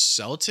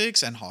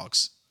Celtics and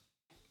Hawks.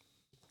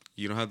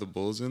 You don't have the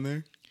Bulls in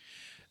there.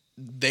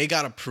 They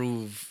gotta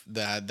prove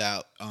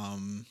that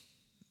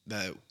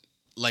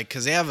like,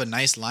 because they have a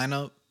nice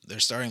lineup. Their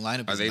starting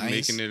lineup Are is they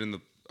nice. making it in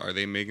the? Are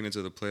they making it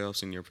to the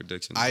playoffs in your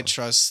prediction? I though?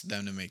 trust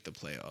them to make the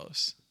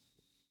playoffs.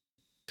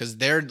 Because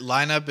their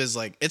lineup is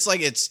like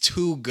it's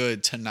too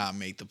good to not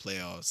make the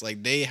playoffs.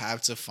 Like, they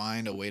have to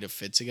find a way to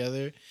fit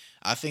together.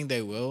 I think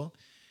they will.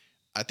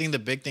 I think the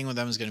big thing with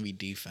them is going to be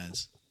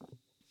defense.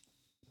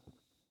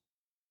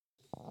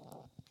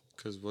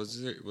 Because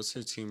what's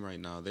their team right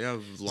now? They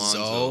have Zoe,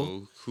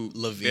 Lonzo,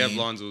 Levine, they have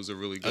Lonzo, who's a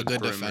really good,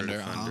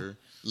 defender.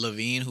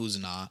 Levine, who's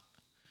not.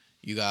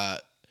 You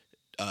got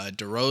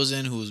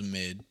DeRozan, who's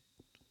mid.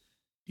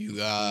 You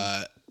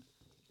got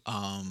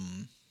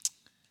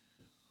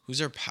who's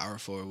their power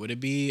forward? Would it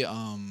be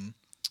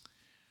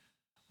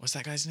what's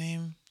that guy's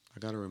name? I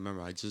gotta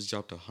remember. I just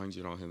dropped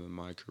 100 on him in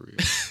my career.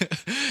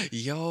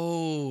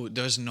 Yo,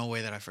 there's no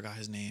way that I forgot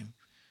his name.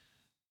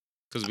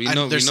 Because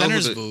Their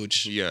center's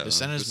Vooch. Yeah, the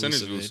center's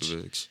Vucevic.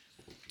 Vucevic.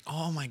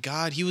 Oh my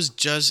God, he was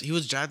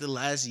drafted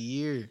last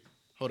year.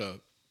 Hold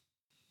up.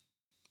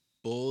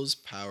 Bulls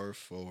power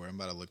forward. I'm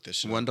about to look this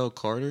shit up. Wendell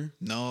Carter.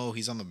 No,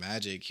 he's on the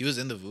Magic. He was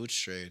in the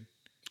Vooch trade.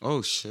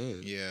 Oh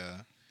shit.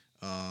 Yeah.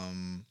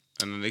 And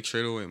then they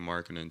trade away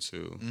Markkinen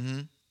too.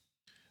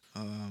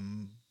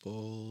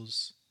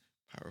 Bulls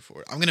power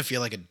forward. I'm gonna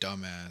feel like a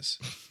dumbass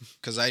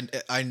because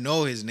I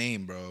know his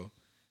name, bro.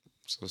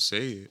 So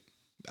say it.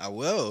 I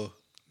will.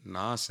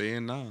 Nah, say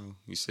it now.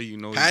 You say you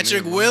know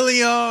Patrick his name,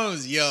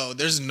 Williams. Yo,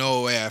 there's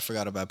no way I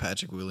forgot about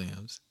Patrick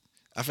Williams.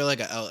 I feel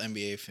like an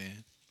NBA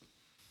fan.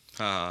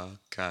 Ha,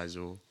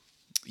 casual.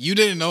 You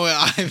didn't know it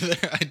either.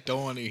 I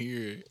don't want to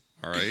hear it.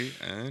 All right,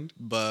 and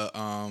But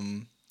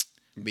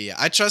yeah,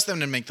 I trust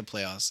them to make the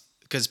playoffs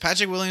because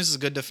Patrick Williams is a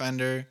good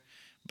defender,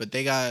 but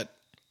they got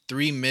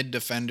 3 mid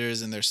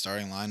defenders in their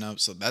starting lineup,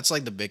 so that's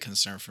like the big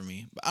concern for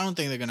me. But I don't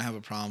think they're gonna have a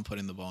problem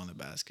putting the ball in the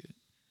basket.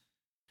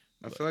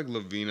 I feel like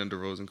Levine and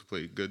DeRozan could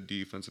play good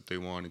defense if they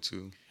wanted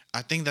to.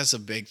 I think that's a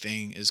big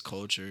thing is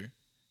culture,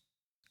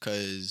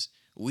 because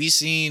we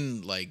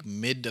seen like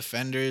mid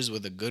defenders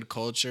with a good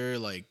culture.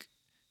 Like,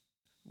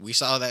 we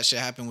saw that shit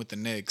happen with the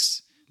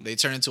Knicks. They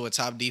turn into a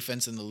top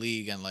defense in the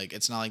league, and like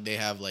it's not like they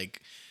have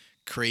like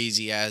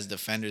crazy ass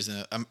defenders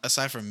in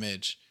aside from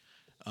Mitch.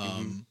 Hmm.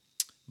 Um,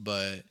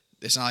 but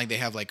it's not like they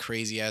have like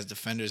crazy ass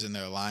defenders in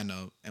their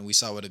lineup. And we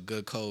saw with a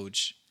good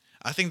coach,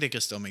 I think they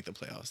could still make the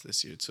playoffs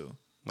this year too.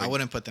 I Like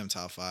wouldn't put them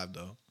top five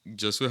though.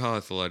 just with how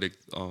athletic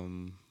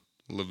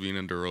Levine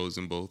and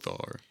DeRozan both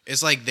are.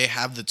 It's like they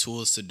have the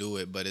tools to do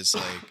it, but it's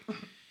like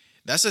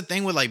that's the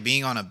thing with like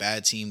being on a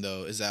bad team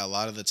though, is that a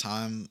lot of the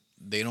time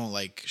they don't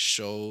like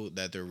show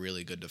that they're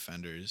really good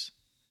defenders.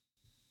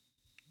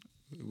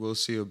 We'll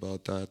see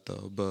about that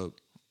though. But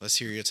Let's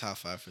hear your top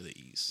five for the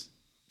East.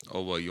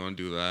 oh well, you want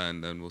to do that,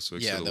 and then we'll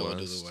switch Yeah, to then the we'll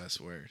West. do the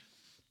West word.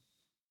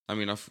 I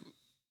mean,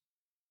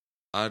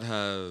 I'd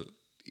have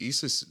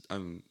East is.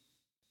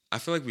 I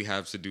feel like we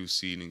have to do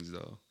seedings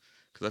though,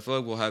 because I feel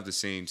like we'll have the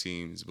same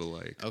teams, but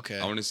like, Okay.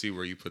 I want to see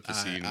where you put the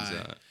Alright, seedings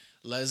alright. at.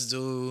 Let's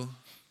do.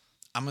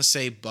 I'm gonna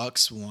say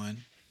Bucks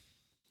 1,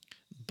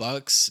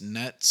 Bucks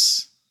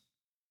Nets.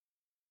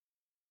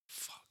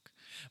 Fuck,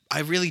 I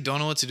really don't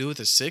know what to do with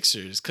the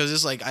Sixers because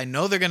it's like I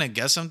know they're gonna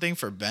get something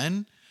for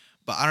Ben,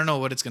 but I don't know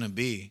what it's gonna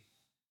be.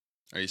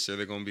 Are you sure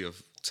they're gonna be a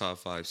top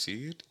 5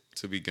 seed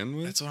to begin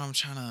with? That's what I'm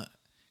trying to.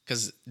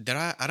 Because did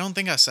I don't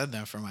think I said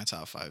that for my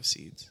top 5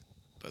 seeds,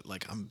 but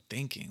like I'm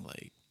thinking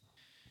like,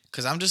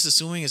 because I'm just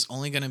assuming it's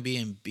only gonna be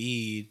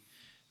Embiid,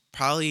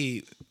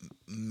 probably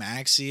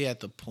Maxi at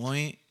the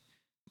point,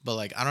 but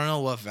like I don't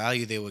know what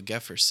value they would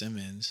get for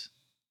Simmons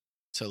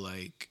to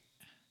like.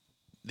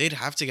 They'd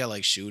have to get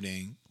like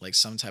shooting, like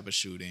some type of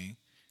shooting,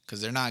 because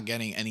they're not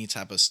getting any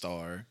type of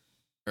star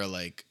or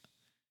like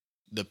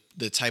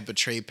the type of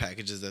trade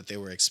packages that they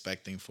were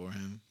expecting for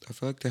him. I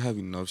feel like they have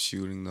enough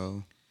shooting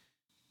though.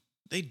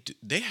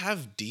 They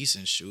have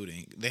decent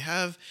shooting. They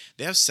have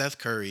Seth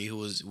Curry, who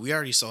was we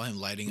already saw him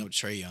lighting up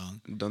Trae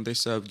Young. Don't they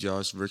still have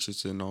Josh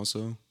Richardson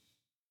also?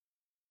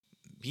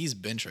 He's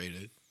been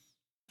traded.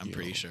 I'm Yo.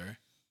 pretty sure.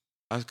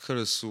 I could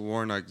have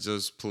sworn I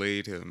just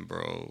played him,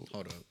 bro.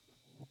 Hold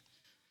up.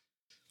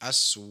 I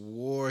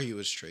swore he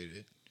was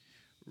traded.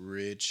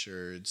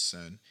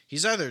 Richardson.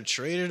 He's either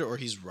traded or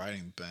he's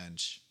riding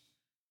bench.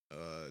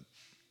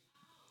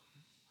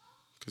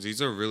 Because he's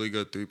a really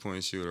good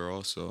 3-point shooter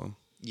also.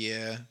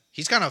 Yeah,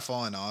 he's kind of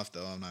fallen off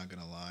though. I'm not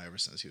gonna lie. Ever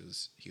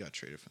since he got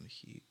traded from the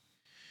Heat.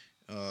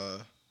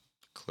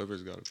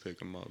 Clippers got to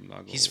pick him up. I'm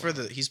not gonna He's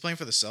lie. he's playing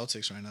for the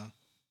Celtics right now.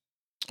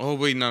 Oh,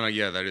 wait, no,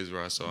 yeah, that is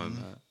where I saw him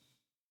Mhm. at.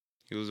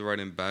 He was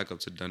riding back up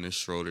to Dennis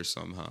Schroeder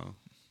somehow.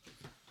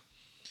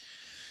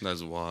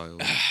 That's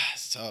wild.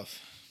 It's tough.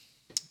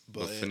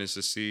 But finish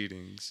the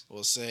seedings.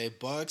 We'll say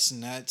Bucks,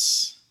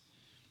 Nets.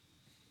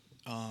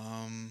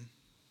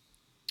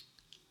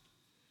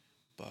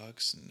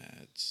 Bucks,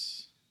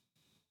 Nets.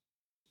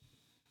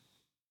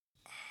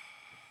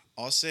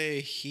 I'll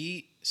say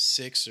Heat,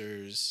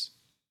 Sixers.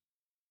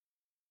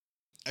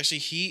 Actually,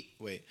 Heat.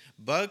 Wait,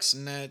 Bucks,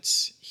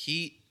 Nets,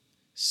 Heat,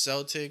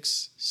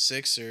 Celtics,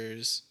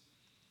 Sixers.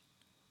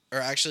 Or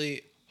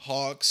actually,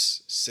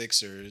 Hawks,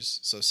 Sixers.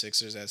 So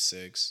Sixers at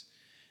 6,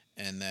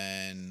 and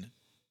then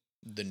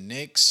the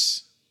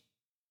Knicks.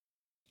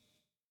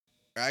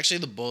 Or actually,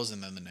 the Bulls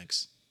and then the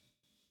Knicks.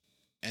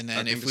 And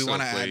then if we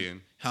want to add,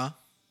 huh?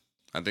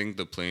 I think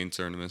the playing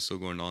tournament's still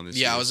going on this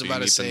Yeah, year. I was so about you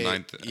to need say. the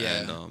ninth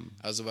Yeah, and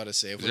I was about to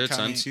say. If is we're there a 10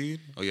 counting, seed?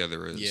 Oh yeah,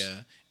 there is.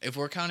 yeah, if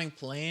we're counting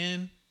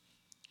playing,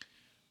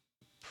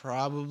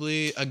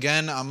 probably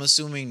again. I'm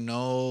assuming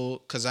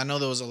no, because I know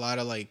there was a lot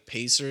of like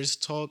Pacers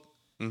talk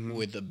Mhm.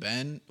 with the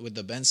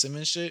Ben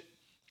Simmons shit.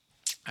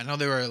 I know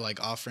they were like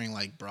offering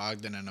like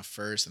Brogdon and a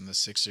first, and the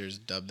Sixers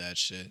dubbed that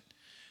shit.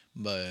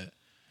 But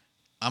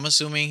I'm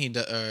assuming he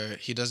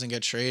doesn't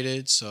get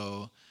traded,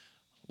 so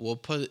we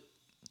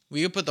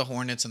could put the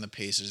Hornets and the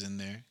Pacers in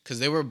there because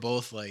they were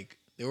both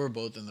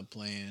in the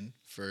plan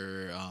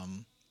for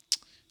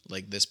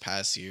like this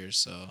past year.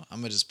 So I'm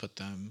gonna just put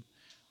them.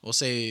 We'll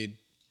say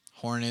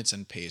Hornets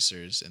and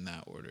Pacers in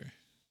that order.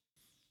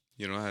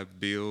 You don't have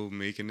Beal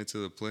making it to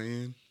the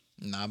play-in?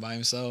 Not by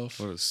himself.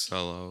 What a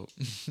sellout.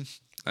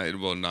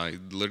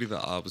 Literally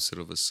the opposite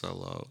of a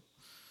sellout.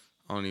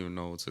 I don't even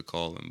know what to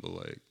call him, but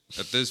like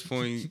at this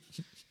point,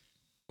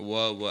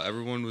 what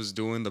everyone was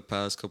doing the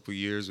past couple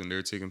years when they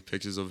were taking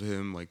pictures of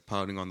him like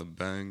pouting on the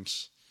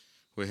bench,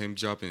 with him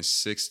dropping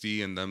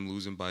 60 and them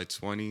losing by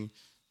 20.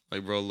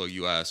 Like, bro, look,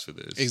 you asked for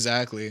this.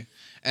 Exactly.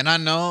 And I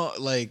know,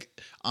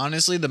 like,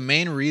 honestly, the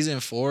main reason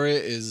for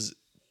it is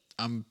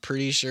I'm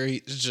pretty sure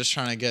he's just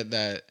trying to get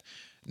that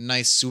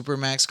nice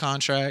Supermax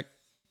contract.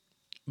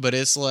 But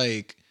it's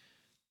like,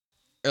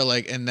 or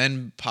like, and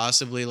then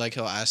possibly like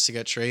he'll ask to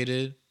get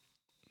traded.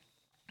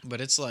 But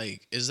it's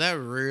like, is that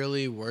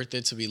really worth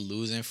it to be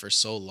losing for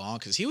so long?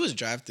 Because he was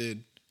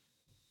drafted.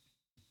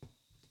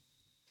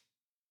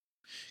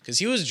 Because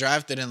he was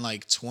drafted in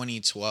like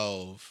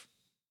 2012,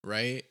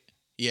 right?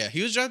 Yeah,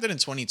 he was drafted in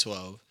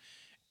 2012.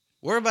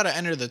 We're about to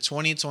enter the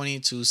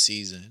 2022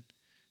 season.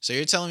 So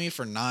you're telling me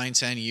for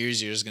 9-10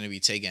 years you're just gonna be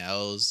taking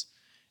L's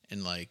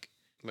and like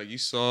you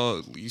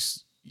saw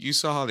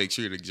how they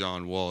treated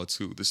John Wall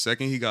too. The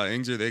second he got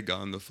injured, they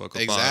got him the fuck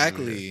up. Out of here.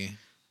 exactly.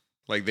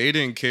 Like they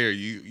didn't care.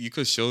 You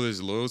could show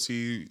this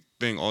loyalty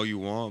thing all you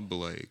want, but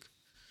like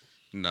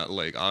not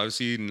like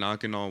obviously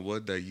knocking on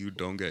wood that you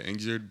don't get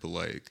injured, but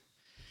like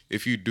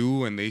if you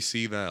do and they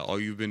see that all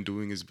you've been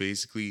doing is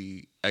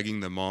basically egging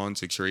them on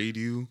to trade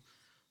you,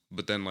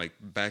 but then like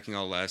backing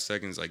out last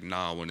seconds, like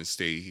nah, I want to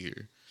stay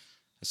here.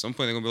 At some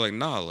point they're gonna be like,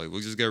 nah, like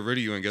we'll just get rid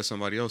of you and get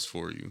somebody else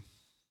for you.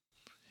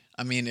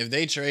 I mean, if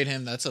they trade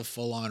him, that's a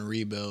full on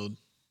rebuild.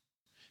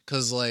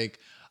 Cause like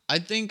I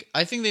think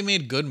they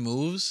made good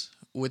moves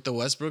with the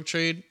Westbrook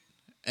trade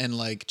and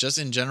like just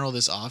in general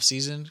this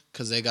offseason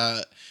because they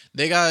got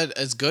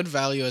as good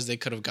value as they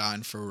could have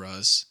gotten for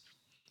Russ.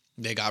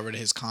 They got rid of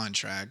his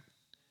contract.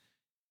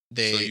 So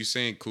They you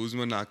saying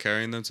Kuzma not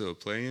carrying them to a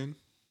play-in?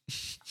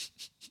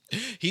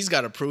 He's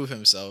got to prove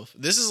himself.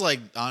 This is like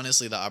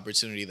honestly the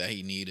opportunity that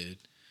he needed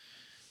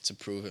to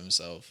prove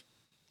himself.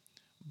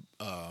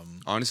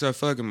 Honestly, I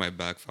feel like it might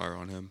backfire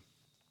on him.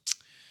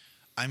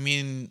 I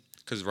mean,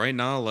 Because right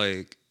now,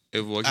 like,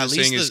 if what at you're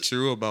saying least is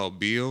true about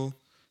Beal,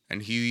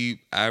 and he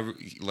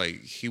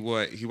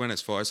went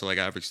as far as to like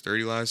average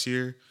 30 last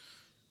year.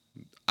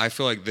 I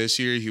feel like this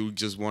year he would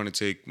just want to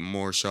take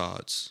more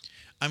shots.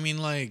 I mean,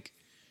 like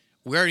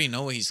we already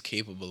know what he's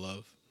capable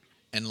of,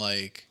 and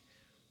like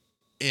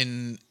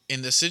in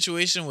the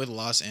situation with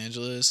Los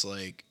Angeles,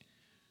 like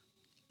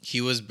he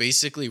was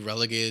basically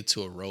relegated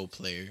to a role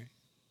player.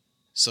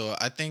 So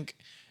I think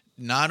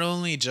not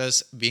only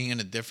just being in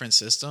a different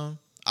system,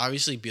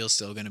 obviously Beal's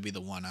still going to be the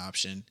one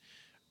option.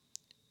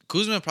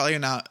 Kuzma probably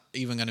not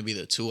even going to be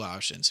the two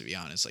option, to be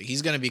honest. Like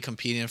he's going to be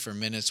competing for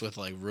minutes with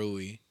like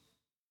Rui.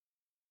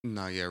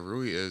 Nah, yeah,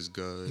 Rui is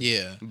good.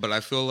 Yeah. But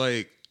I feel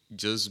like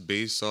just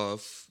based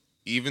off,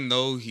 even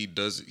though he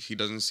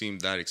doesn't seem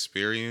that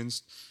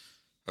experienced.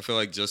 I feel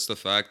like just the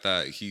fact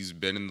that he's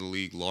been in the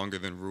league longer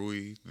than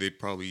Rui, they'd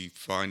probably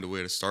find a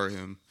way to start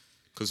him.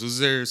 Because who's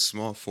their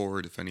small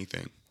forward, if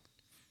anything?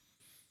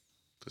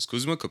 Because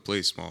Kuzma could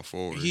play small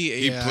forward.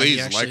 He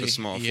plays like a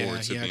small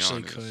forward, to be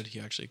honest. He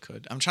actually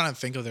could. I'm trying to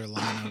think of their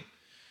lineup,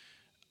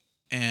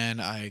 and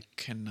I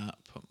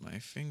cannot put my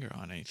finger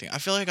on anything. I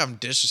feel like I'm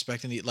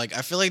disrespecting the. Like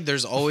I feel like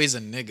there's always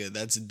a nigga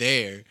that's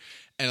there,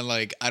 and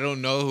like I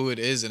don't know who it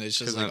is, and it's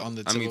just like on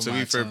the tip I mean, of to my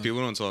be fair, tongue.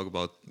 people don't talk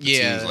about the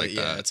Yeah, teams like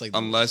yeah, that. it's like the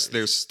unless their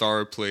Warriors.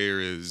 star player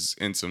is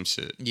in some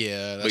shit.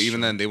 Yeah, that's But even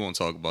true. then, they won't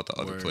talk about the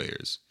other Word.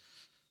 players.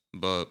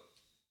 But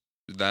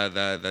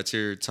that's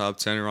your top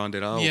 10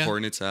 rounded out. Yeah.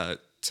 Hornets at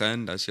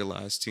 10. That's your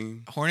last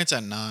team. Hornets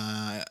at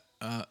 9.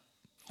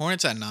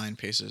 Hornets at 9.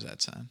 Pacers at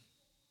 10.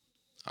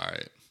 All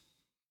right.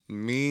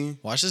 Me,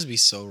 Watch this be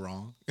so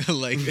wrong.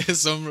 Like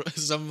some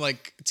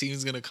like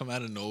team's gonna come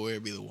out of nowhere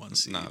and be the one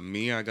seed.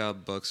 I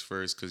got Bucks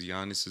first because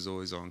Giannis is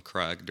always on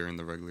crack during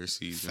the regular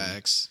season.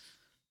 Facts.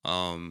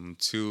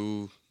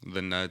 2,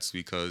 the Nets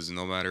because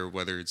no matter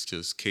whether it's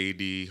just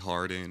KD,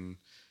 Harden,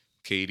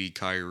 KD,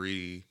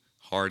 Kyrie,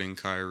 Harden,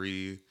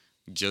 Kyrie,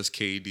 just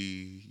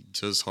KD,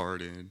 just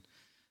Harden,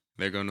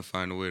 they're gonna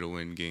find a way to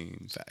win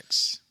games.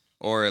 Facts.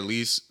 Or at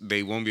least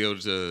they won't be able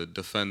to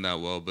defend that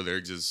well, but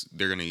they're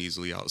gonna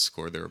easily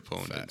outscore their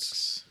opponents.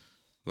 Facts.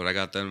 But I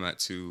got them at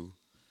 2.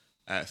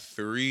 At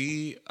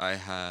 3, I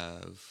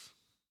have.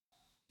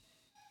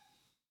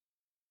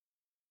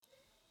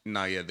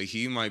 Nah, yeah, the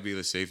Heat might be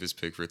the safest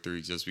pick for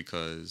 3 just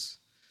because.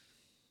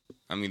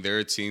 I mean, they're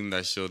a team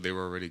that showed they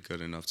were already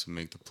good enough to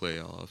make the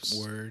playoffs.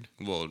 Word.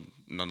 Well,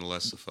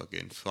 nonetheless, the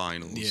fucking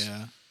finals.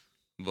 Yeah.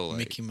 But like,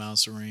 Mickey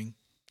Mouse ring.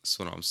 that's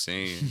what I'm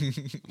saying.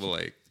 But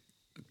like,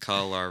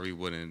 Kyle Lowry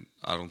wouldn't.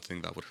 I don't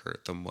think that would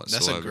hurt them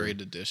whatsoever. That's a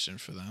great addition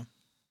for them.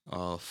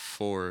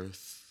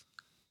 Fourth,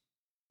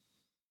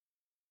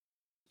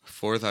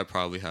 I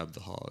probably have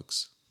the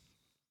Hawks.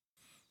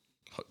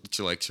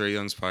 Like Trae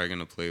Young's probably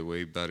gonna play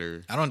way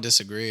better. I don't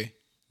disagree.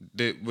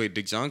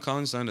 Did John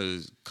Collins sign a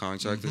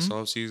contract this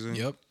offseason?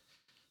 Yep.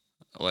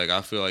 Like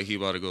I feel like he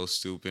about to go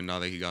stupid now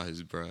that he got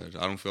his bread.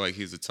 I don't feel like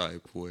he's the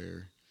type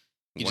where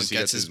He once just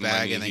gets his bag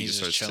money, and then he he's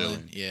just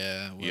chilling.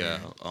 Yeah. Word. Yeah.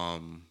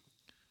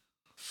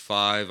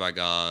 5, I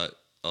got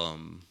 5,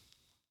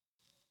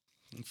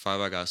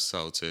 I got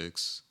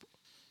Celtics.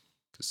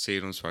 Cause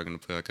Tatum's probably gonna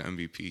play like an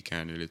MVP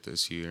candidate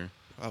this year.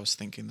 I was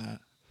thinking that.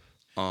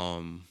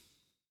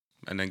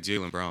 And then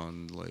Jaylen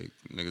Brown, like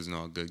niggas know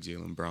how good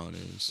Jaylen Brown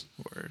is.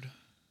 Word.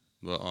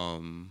 But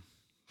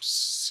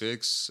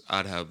 6,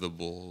 I'd have the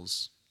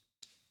Bulls.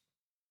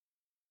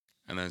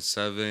 And then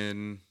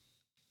 7,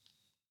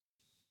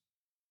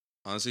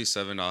 honestly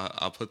 7,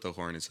 I'll put the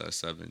Hornets at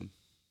 7.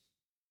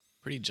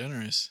 Pretty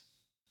generous.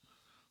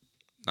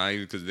 Not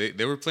even because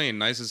they were playing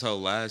nice as hell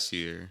last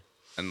year.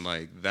 And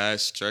like that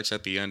stretch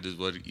at the end is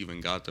what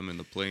even got them in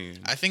the play-in.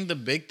 I think the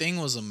big thing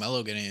was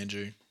LaMelo getting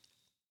injured.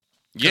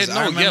 Yeah,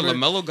 I remember-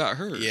 LaMelo got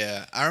hurt.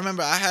 Yeah, I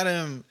remember I had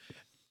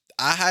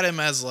him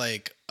as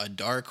like a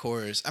dark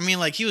horse. I mean,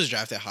 like he was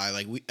drafted high.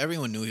 Like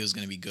everyone knew he was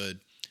gonna be good,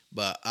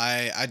 but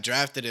I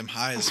drafted him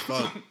high as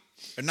fuck.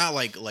 Or not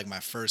like my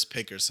first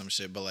pick or some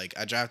shit, but like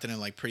I drafted him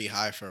like pretty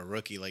high for a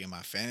rookie, like in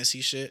my fantasy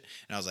shit.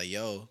 And I was like,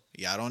 yo,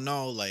 yeah, I don't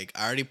know. Like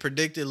I already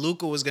predicted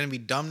Luka was gonna be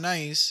dumb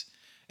nice,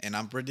 and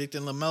I'm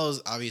predicting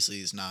LaMelo's. Obviously,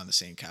 he's not on the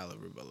same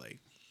caliber, but like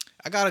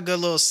I got a good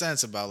little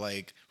sense about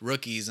like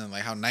rookies and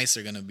like how nice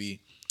they're gonna be.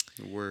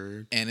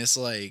 Word. And it's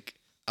like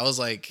I was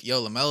like,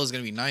 yo, LaMelo's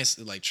gonna be nice,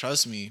 like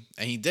trust me.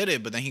 And he did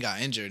it, but then he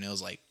got injured, and it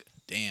was like,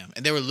 damn.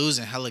 And they were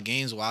losing hella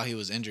games while he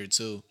was injured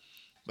too.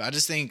 But I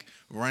just think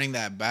running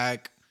that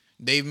back,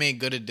 they've made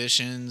good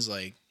additions.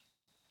 Like,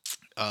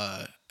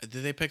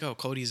 did they pick up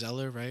Cody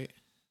Zeller? Right,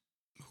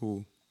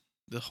 Who?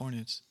 the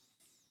Hornets.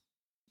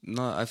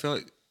 No, I feel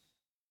like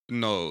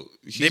no.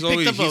 picked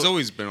up He's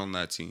always been on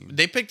that team.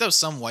 They picked up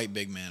some white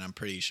big man. I'm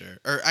pretty sure.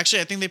 Or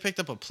actually, I think they picked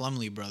up a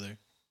Plumlee brother.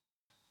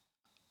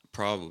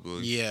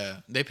 Probably. Yeah,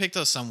 they picked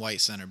up some white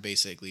center.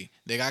 Basically,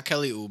 they got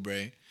Kelly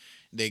Oubre.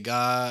 They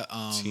got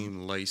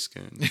Team light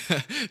skin.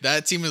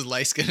 that team is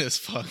light skinned as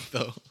fuck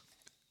though.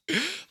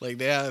 Like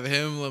they have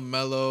him,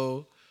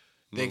 LaMelo.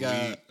 They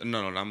got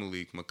no, not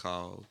Malik.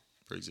 Mikal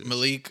Bridges.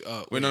 Malik.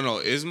 Wait, no.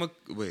 Is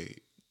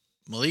wait.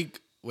 Malik.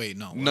 Wait,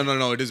 no. What?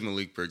 No. It is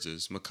Malik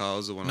Bridges.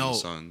 Mikal's the one on No. the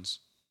Suns.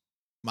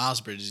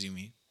 Miles Bridges, you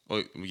mean?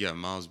 Oh yeah,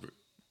 Miles.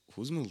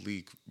 Who's Malik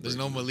Bridges? There's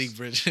no Malik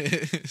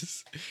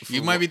Bridges.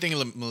 You For might what? be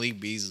thinking of Malik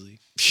Beasley.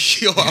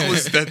 Yo, I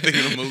was that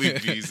thinking of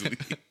Malik Beasley.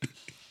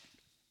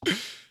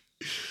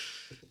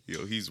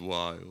 Yo, he's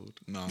wild.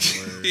 No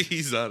word.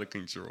 He's out of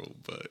control.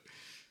 But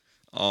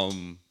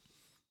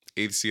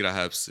eighth seed, I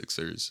have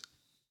Sixers.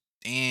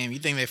 Damn, you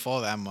think they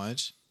fall that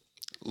much?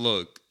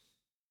 Look,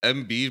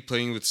 Embiid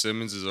playing with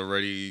Simmons is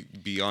already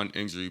beyond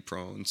injury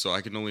prone, so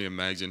I can only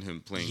imagine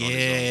him playing on his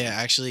own. Yeah,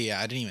 actually, yeah,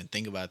 I didn't even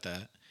think about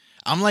that.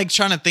 I'm like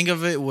trying to think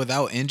of it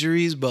without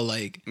injuries, but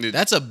like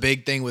that's a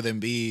big thing with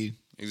Embiid.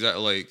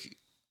 Exactly.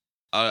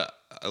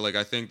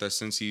 I think that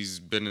since he's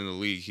been in the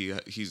league,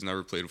 he's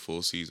never played a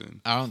full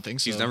season. I don't think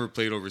so. He's never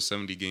played over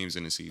 70 games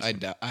in a season.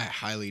 I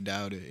highly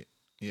doubt it.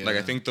 Yeah. Like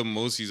I think the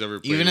most he's ever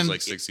played was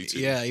like 62.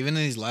 Yeah, even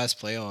in these last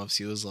playoffs,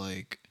 he was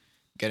like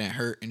getting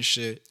hurt and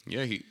shit.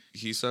 Yeah,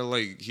 he said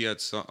like he had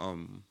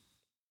some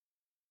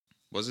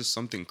was it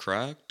something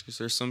cracked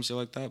or some shit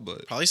like that?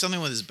 But Probably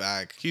something with his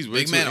back. he's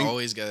way Big man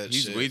always got that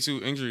he's shit. way too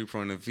injury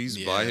prone. If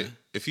he's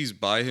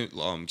by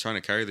him trying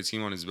to carry the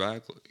team on his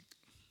back, like,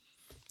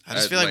 I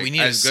just feel like we need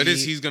as to good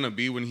as see- he's gonna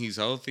be when he's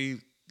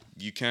healthy,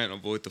 you can't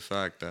avoid the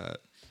fact that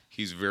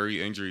he's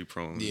very injury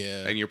prone.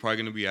 Yeah. And you're probably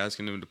gonna be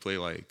asking him to play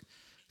like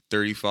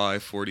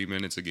 35, 40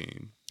 minutes a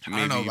game. I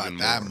don't know maybe about even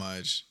that more.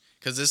 much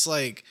because it's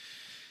like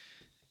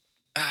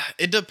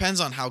it depends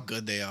on how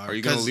good they are. Are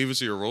you gonna 'Cause, leave it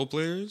to your role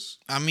players?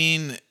 I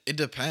mean, it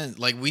depends.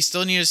 Like we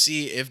still need to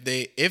see if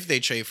they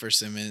trade for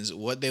Simmons,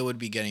 what they would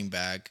be getting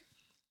back.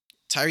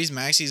 Tyrese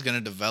Maxey's gonna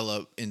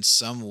develop in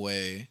some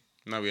way.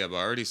 No, yeah, but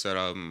I already said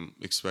I'm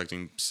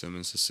expecting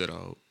Simmons to sit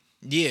out.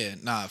 Yeah,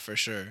 nah, for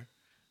sure.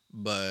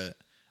 But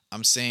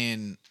I'm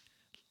saying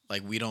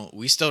like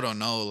we still don't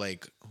know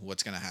like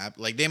what's gonna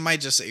happen. Like they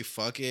might just say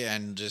fuck it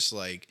and just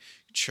like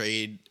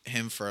trade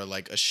him for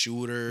like a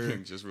shooter.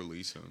 Just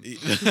release him.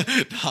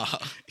 Nah,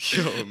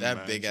 Yo, that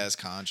imagine. big ass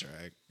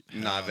contract.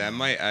 Nah, Hell that no.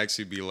 might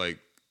actually be like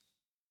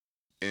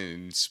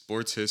in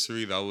sports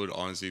history. That would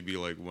honestly be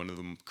like one of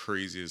the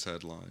craziest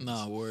headlines.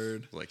 Nah,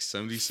 word. Like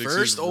 76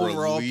 First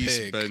overall release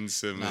pick. Ben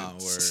Simmons. Nah,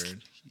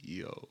 word.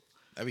 Yo,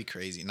 That'd be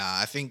crazy. Nah,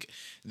 I think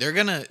they're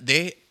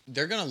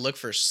gonna look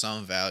for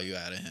some value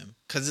out of him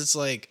because it's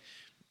like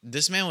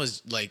this man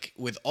was like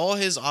with all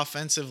his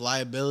offensive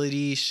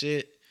liability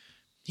shit,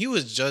 he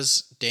was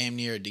just damn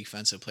near a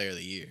defensive player of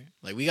the year.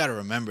 Like we got to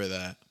remember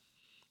that,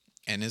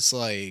 and it's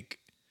like,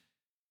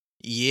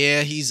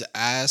 yeah, he's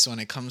ass when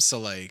it comes to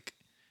like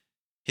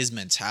his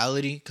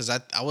mentality because I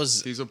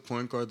was he's a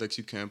point guard that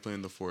you can't play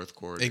in the fourth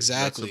quarter.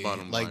 exactly That's the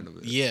bottom like line of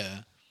it.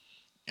 yeah,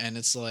 and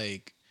it's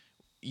like.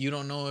 You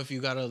don't know if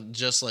you gotta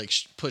just like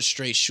put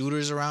straight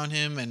shooters around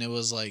him, and it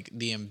was like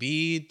the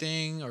Embiid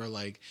thing, or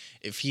like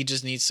if he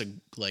just needs to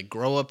like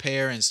grow a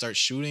pair and start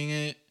shooting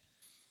it.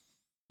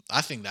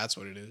 I think that's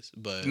what it is.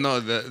 But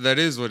No, that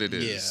is what it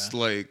is. Yeah.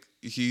 Like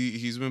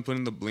he's been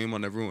putting the blame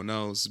on everyone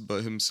else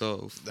but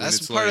himself. And that's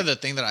it's part of like,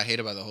 the thing that I hate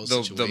about the whole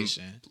the-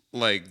 situation.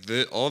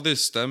 all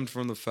this stemmed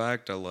from the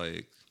fact that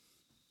like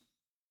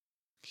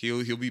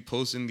he'll be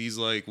posting these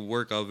like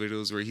workout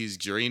videos where he's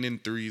draining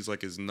threes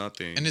like it's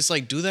nothing. And it's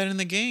like do that in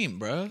the game,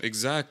 bro.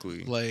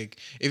 Exactly. Like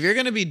if you're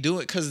gonna be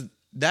doing, because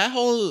that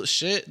whole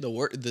shit,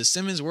 the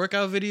Simmons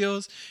workout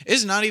videos,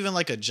 is not even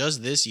like a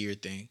just this year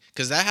thing.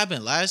 Because that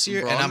happened last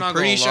year, Bro, and I'm not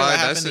pretty gonna sure lie,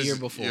 that that's happened the year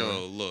just- before.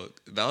 Yo,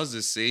 look, that was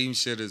the same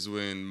shit as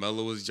when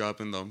Melo was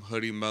dropping the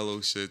hoodie Melo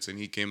shits and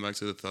he came back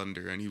to the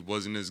Thunder and he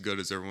wasn't as good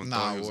as everyone thought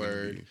Nah, he was gonna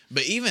word. be.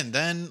 But even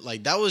then,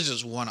 like that was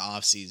just one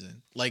off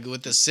season. Like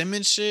with the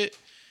Simmons shit,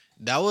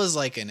 that was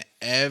like an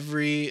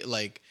every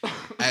like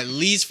at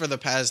least for the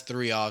past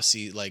 3 off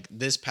season, like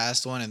this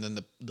past one and then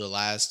the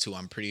last 2.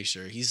 I'm pretty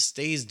sure he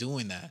stays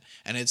doing that,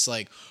 and it's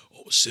like,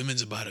 oh,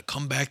 Simmons about to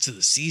come back to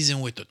the season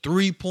with the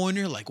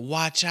 3-pointer. Like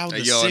watch out, the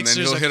And yo, and then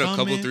Sixers he'll are hit a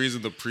coming. couple threes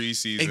in the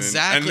preseason.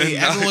 Exactly.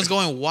 And then Everyone's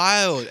going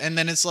wild. And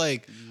then it's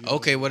like,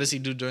 okay, what does he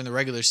do during the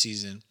regular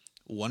season?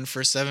 1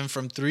 for 7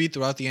 from 3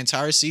 throughout the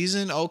entire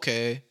season?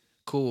 Okay,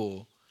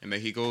 cool. And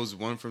then he goes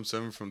 1 from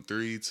 7 from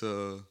 3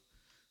 to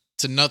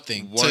to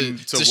nothing. One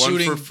To one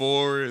shooting for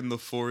 4 in the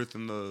fourth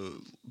in the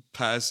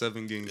past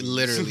 7 games.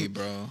 literally,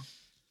 bro.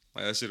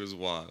 Like, that shit is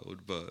wild.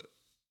 But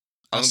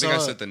I I don't think I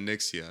saw- said the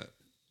Knicks yet.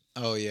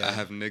 Oh yeah. I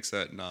have Knicks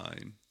at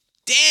 9.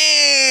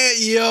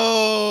 Damn,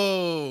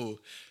 yo,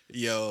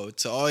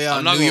 to all y'all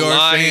I'm not New gonna York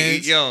lie,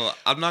 fans. yo.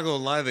 I'm not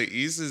gonna lie. The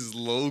East is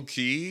low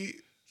key,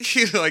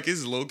 like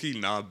it's low key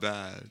not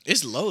bad.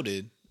 It's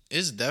loaded.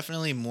 It's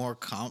definitely more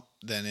comp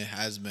than it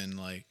has been.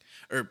 Like,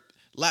 or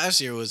last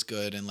year was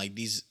good, and like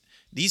these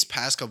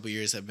past couple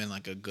years have been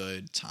like a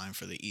good time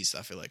for the East.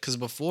 I feel like because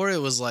before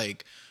it was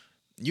like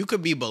you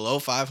could be below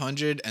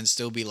 500 and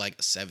still be like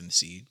a 7th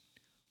seed.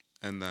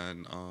 And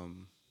then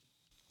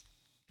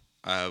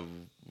I have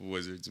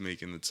Wizards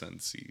making the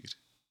 10th seed.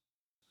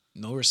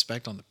 No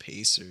respect on the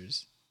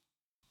Pacers.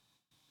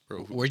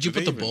 Bro, Where'd you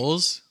put the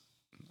Bulls?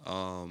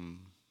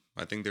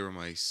 I think they were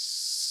my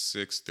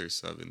 6th or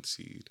 7th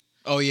seed.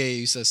 Oh yeah,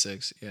 you said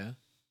 6. Yeah.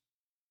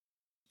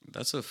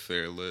 That's a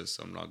fair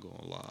list. I'm not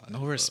gonna lie.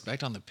 No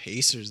respect on the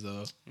Pacers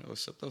though. Yo,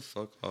 shut the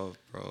fuck up,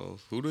 bro.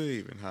 Who do they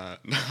even have?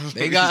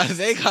 They got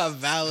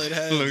valid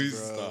heads, Let me bro.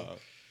 stop.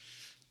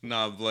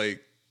 Nah,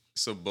 like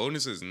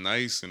Sabonis is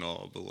nice and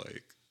all, but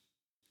like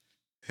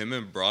him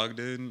and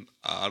Brogdon,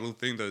 I don't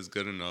think that's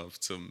good enough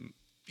to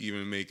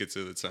even make it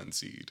to the 10th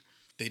seed.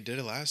 They did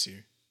it last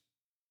year.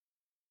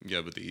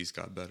 Yeah, but the East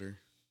got better.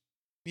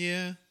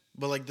 Yeah,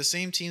 but like the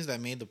same teams that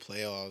made the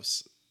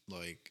playoffs,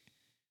 like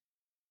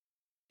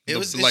The-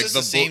 it's like just the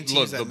the same Bull- teams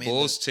look, that the made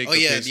Bulls take oh the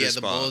yeah, Pacers yeah, the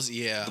spot. Bulls,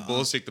 yeah, The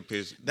Bulls take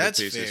the that's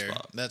Pacers fair.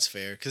 spot. That's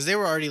fair because they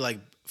were already like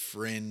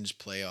fringe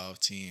playoff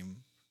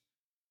team.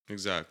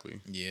 Exactly.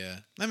 Yeah,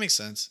 that makes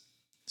sense.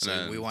 So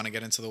And we then- want to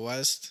get into the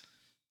West.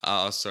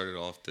 I'll start it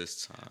off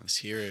this time. Let's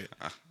hear it.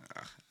 Ah,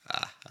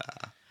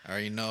 I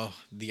already know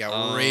the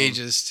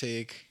outrageous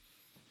take.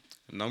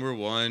 Number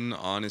 1,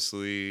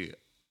 honestly,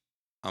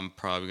 I'm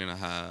probably gonna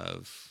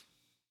have.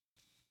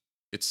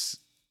 It's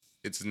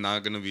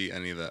not gonna be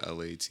any of the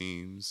LA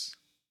teams.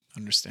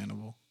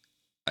 Understandable.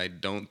 I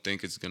don't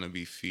think it's gonna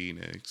be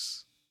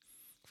Phoenix.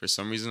 For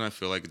some reason, I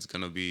feel like it's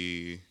gonna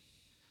be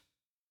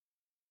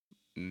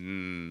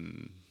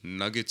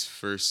Nuggets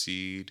first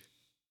seed,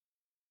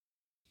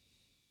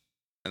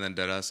 and then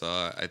deadass.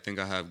 I think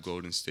I have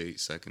Golden State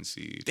second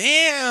seed.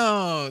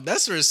 Damn,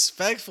 that's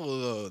respectful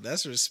though.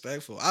 That's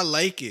respectful. I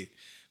like it.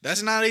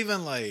 That's not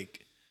even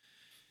like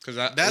Because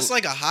that's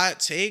like a hot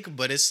take,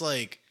 but it's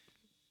like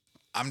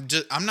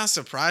I'm not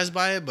surprised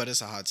by it, but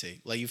it's a hot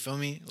take. Like you feel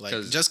me? Like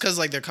 'Cause- just because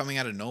like they're coming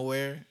out of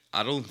nowhere.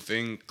 I don't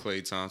think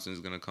Klay Thompson is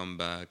gonna come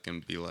back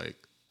and be like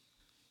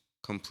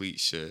complete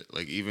shit.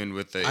 Like even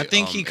with the I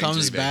think he comes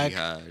injury that back. he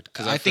had.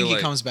 Because I think he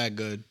comes back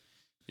good.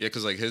 Yeah,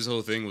 because like his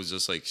whole thing was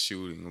just like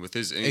shooting. With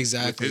his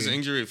Exactly. with his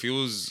injury, if he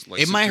was like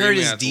It might hurt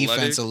his supremely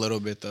athletic- defense a little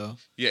bit though.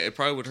 Yeah, it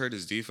probably would hurt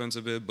his defense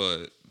a bit,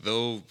 but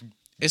they'll.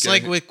 It's get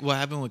like him- with what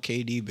happened with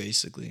KD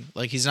basically.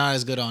 Like he's not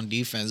as good on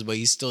defense, but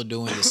he's still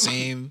doing the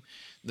same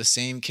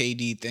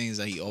KD things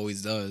that he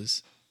always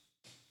does.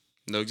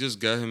 They'll just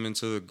get him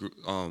into the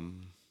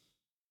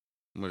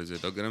what is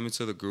it? They'll get him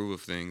into the groove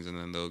of things, and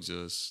then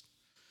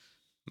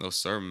they'll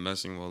start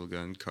messing well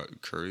again.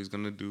 Curry's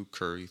gonna do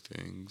Curry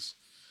things.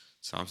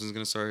 Thompson's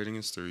gonna start hitting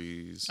his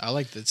threes. I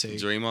like the take.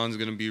 Draymond's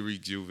gonna be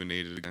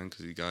rejuvenated again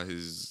because he got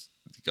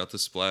the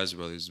Splash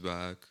Brothers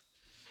back.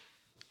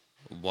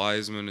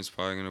 Wiseman is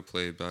probably gonna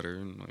play better,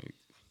 and like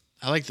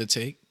I like the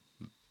take.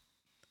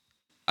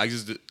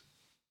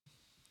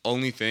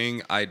 only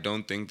thing I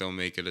don't think they'll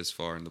make it as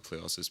far in the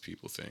playoffs as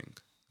people think.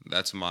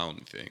 That's my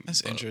only thing.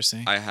 That's But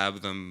interesting. I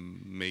have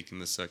them making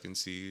the second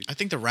seed. I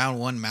think the round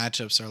 1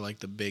 matchups are like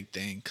the big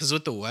thing. Because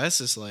with the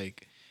West, it's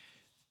like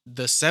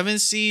the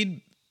 7th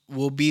seed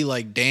will be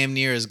like damn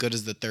near as good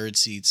as the 3rd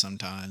seed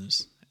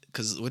sometimes.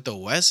 Because with the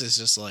West, it's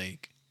just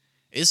like,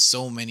 it's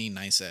so many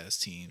nice ass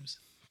teams.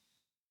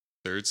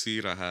 Third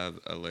seed, I have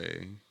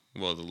LA.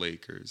 Well, the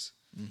Lakers.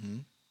 Mm-hmm.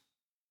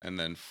 And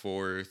then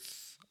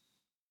 4th,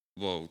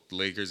 well,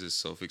 Lakers is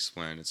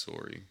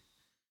self-explanatory.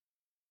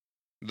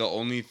 The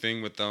only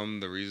thing with them,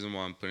 the reason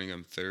why I'm putting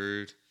them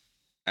 3rd,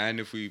 and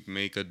if we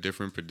make a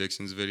different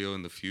predictions video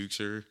in the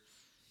future,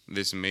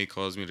 this may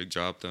cause me to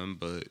drop them,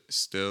 but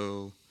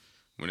still,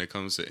 when it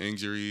comes to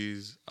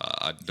injuries,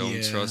 I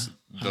don't trust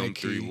them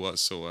 3 high-key.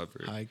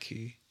 whatsoever. High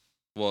key.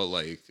 Well,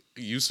 like,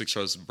 used to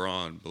trust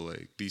Braun, but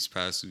like these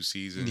past 2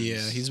 seasons.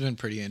 Yeah, he's been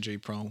pretty injury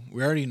prone.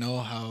 We already know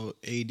how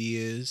AD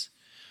is.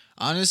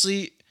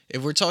 Honestly,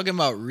 if we're talking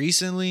about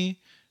recently,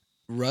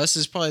 Russ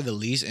is probably the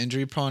least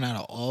injury prone out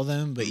of all of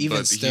them, but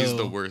even still, he's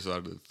the worst out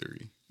of the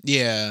 3.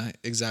 Yeah,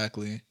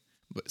 exactly.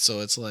 But so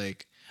it's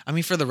like, I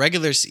mean, for the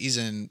regular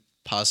season,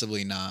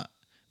 possibly not,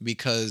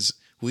 because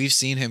we've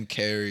seen him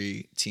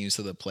carry teams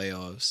to the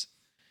playoffs.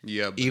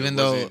 Yeah, but Even it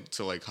though- wasn't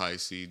to like high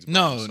seeds. by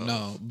No, himself.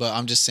 no, but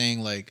I'm just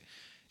saying, like,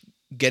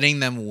 getting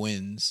them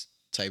wins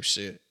type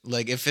shit.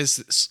 Like, if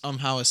it's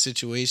somehow a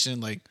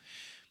situation, like,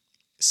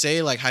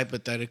 say, like,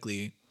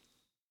 hypothetically,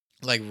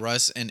 like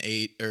Russ and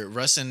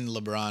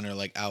LeBron are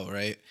like out,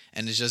 right?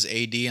 And it's just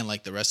AD and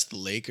like the rest of the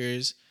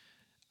Lakers.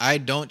 I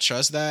don't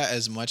trust that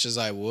as much as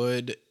I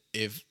would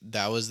if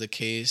that was the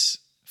case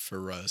for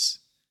Russ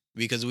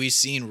because we've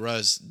seen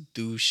Russ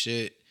do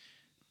shit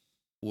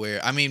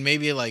where I mean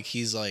maybe like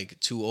he's like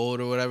too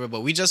old or whatever,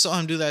 but we just saw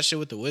him do that shit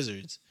with the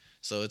Wizards.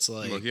 So it's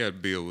like Well, he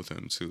had Beal with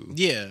him too.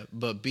 yeah,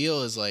 but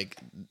Beal is like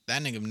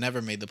that nigga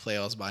never made the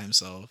playoffs by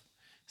himself.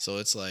 So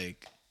it's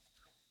like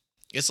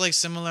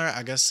similar,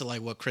 I guess, to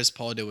like what Chris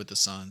Paul did with the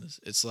Suns.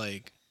 It's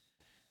like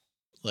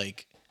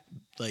like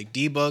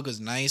D-Bug was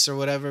nice or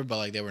whatever, but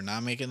like they were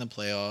not making the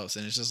playoffs,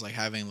 and it's just like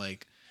having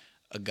like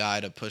a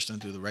guy to push them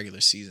through the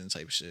regular season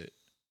type shit.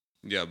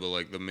 Yeah, but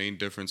like the main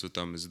difference with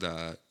them is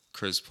that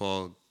Chris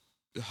Paul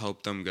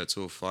helped them get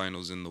to a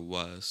finals in the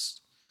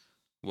West,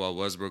 while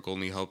Westbrook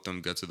only helped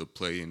them get to the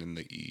play-in in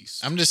the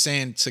East. I'm just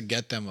saying to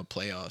get them a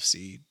playoff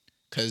seed,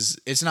 because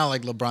it's not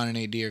like LeBron and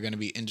AD are gonna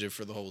be injured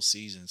for the whole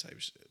season type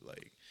shit.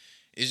 Like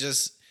it's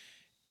just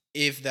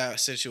if that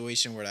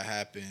situation were to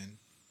happen,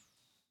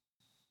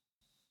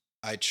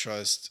 I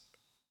trust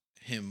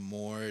him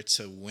more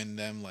to win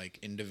them like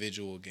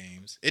individual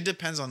games. It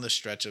depends on the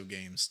stretch of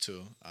games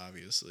too,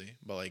 obviously.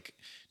 But like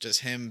just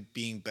him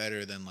being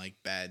better than like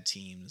bad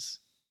teams.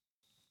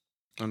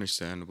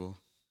 Understandable.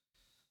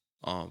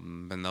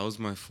 And that was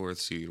my fourth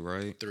seed,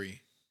 right? 3.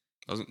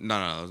 No,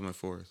 that was my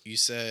fourth. You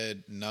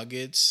said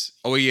Nuggets.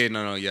 Oh yeah,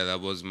 no, yeah,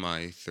 that was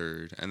my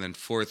third, and then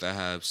fourth I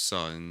have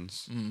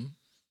Suns. Mm-hmm.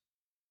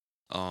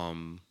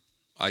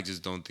 I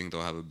just don't think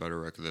they'll have a better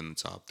record than the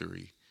top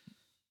three.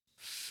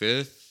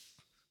 Fifth,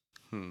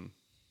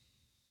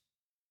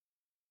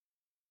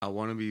 I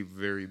want to be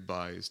very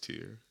biased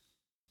here.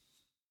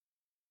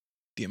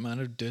 The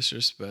amount of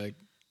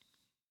disrespect.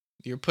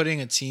 You're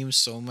putting a team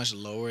so much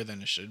lower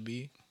than it should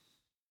be.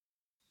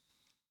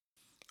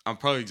 I'm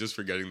probably just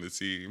forgetting the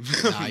team.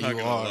 Nah, I'm not you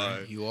gonna are. lie.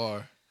 You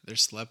are. They're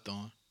slept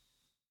on.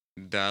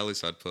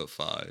 Dallas, I'd put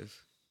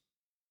 5.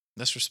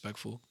 That's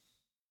respectful.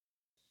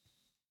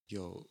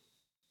 Yo,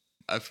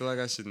 I feel like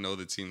I should know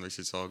the team that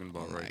you're talking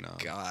about Oh right my now.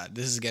 God,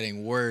 this is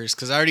getting worse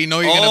because I already know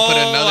you're gonna put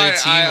another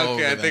team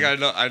over I think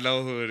them. I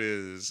know who it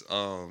is.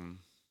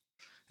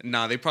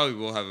 Nah, they probably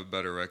will have a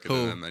better record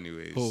Who? than them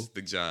anyways. Who?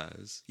 The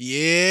Jazz.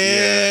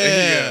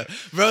 Yeah. Yeah.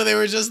 Bro, they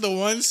were just the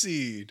 1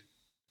 seed.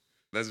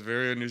 That's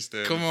very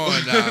understandable. Come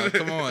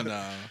on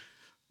now.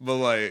 But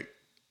like,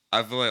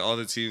 I feel like all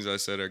the teams I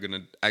said are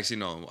gonna actually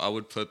no. I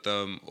would put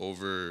them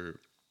over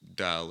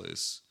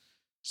Dallas,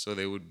 so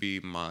they would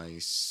be my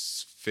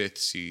 5th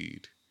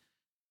seed.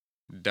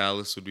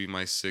 Dallas would be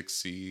my 6th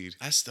seed.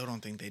 I still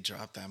don't think they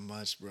dropped that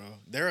much, bro.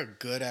 They're a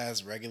good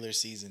ass regular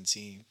season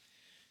team.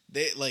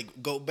 They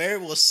like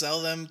Gobert will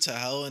sell them to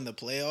hell in the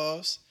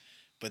playoffs,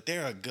 but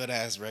they're a good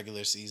ass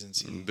regular season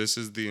team. This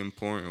is the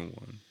important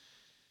one.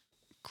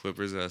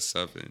 Clippers at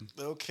 7.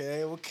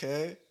 Okay.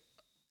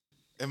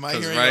 Am I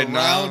 'Cause hearing right a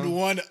now- round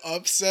 1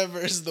 upset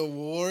versus the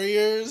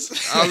Warriors?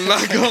 I'm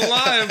not gonna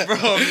lie, bro.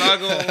 I'm not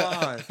gonna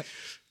lie.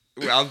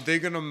 I'm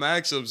thinking of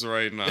matchups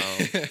right now.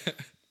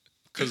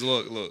 Cause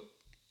look.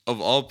 Of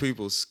all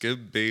people,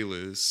 Skip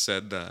Bayless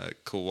said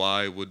that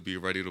Kawhi would be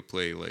ready to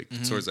play like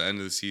towards the end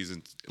of the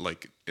season,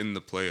 like in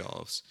the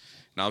playoffs.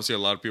 And obviously, a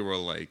lot of people are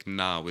like,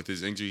 "Nah, with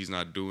his injury, he's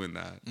not doing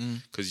that."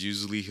 Because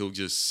usually he'll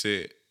just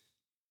sit,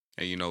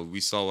 and we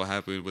saw what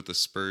happened with the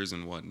Spurs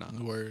and whatnot.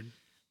 Word.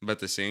 But at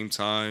the same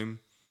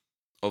time,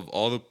 of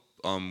all the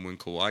when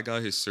Kawhi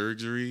got his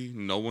surgery,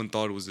 no one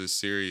thought it was as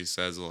serious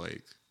as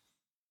it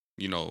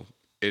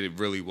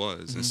really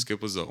was. And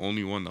Skip was the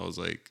only one that was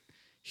like,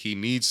 he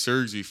needs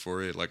surgery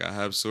for it. Like, I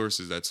have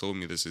sources that told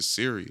me this is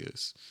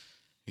serious.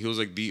 He was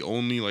like the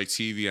only like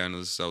TV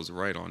analyst that was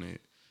right on it.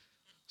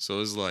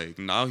 So it's like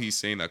now he's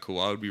saying that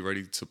Kawhi would be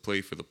ready to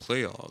play for the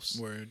playoffs.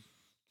 Word.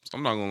 So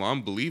I'm not gonna lie,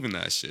 I'm believing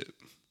that shit.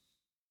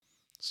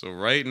 So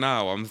right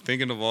now I'm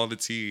thinking of all the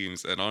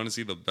teams, and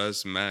honestly the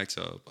best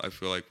matchup I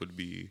feel like would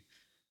be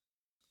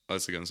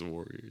us against the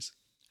Warriors.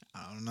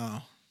 I don't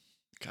know.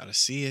 Gotta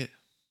see it.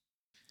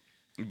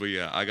 But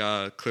yeah, I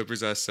got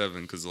Clippers at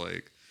 7 because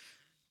like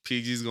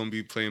PG's gonna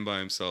be playing by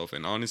himself,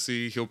 and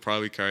honestly, he'll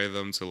probably carry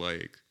them to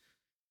like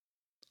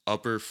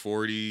upper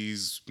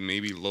 40s,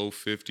 maybe low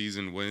 50s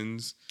in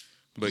wins.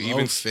 But Low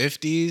even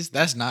 50s?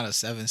 That's not a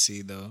 7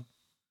 seed though.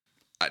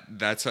 I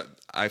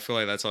feel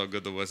like that's how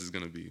good the West is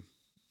gonna be.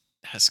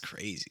 That's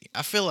crazy.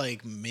 I feel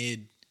like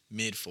mid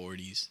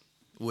 40s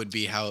would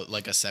be how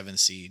like a 7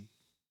 seed.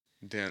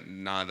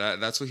 Damn, nah,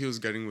 that's what he was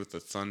getting with the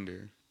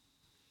Thunder.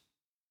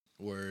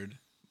 Word.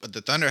 But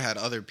the Thunder had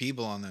other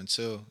people on them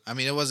too. I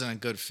mean, it wasn't a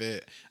good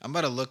fit. I'm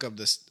about to look up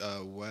this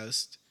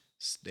West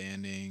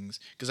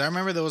standings because I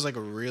remember there was like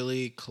a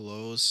really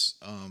close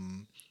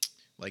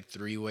like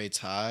 3-way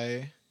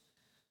tie.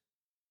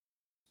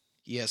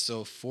 Yeah,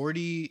 so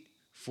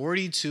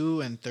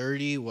 42 and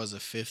 30 was a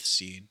 5th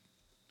seed.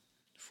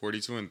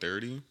 42 and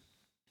 30.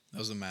 That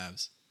was the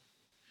Mavs.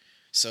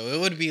 So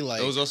it would be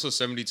like It was also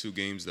 72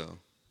 games though.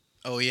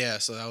 oh yeah,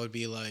 so that would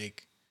be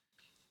like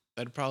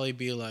that'd probably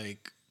be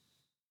like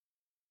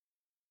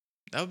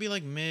that would be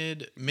like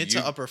mid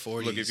to upper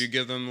 40s. Look, if you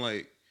give them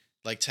like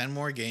 10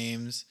 more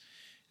games,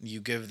 you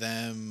give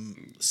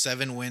them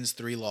 7 wins,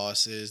 3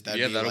 losses.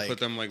 That'd be that'll like put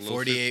them like low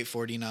 48,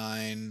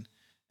 49,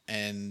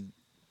 and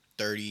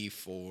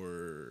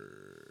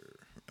 34.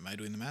 Am I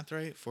doing the math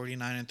right?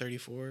 49 and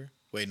 34.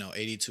 Wait, no,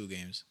 82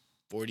 games.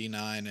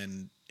 49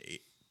 and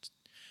 8.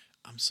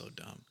 I'm so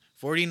dumb.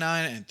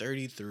 49 and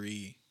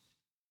 33.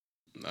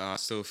 I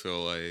still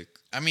feel like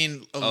I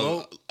mean, a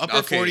Oh, upper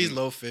okay. 40s,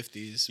 low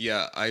 50s.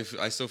 yeah, I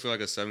still feel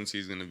like a 7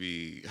 seed is gonna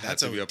be have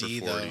That's to be upper OD,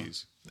 though.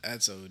 40s.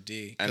 That's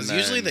OD. And Because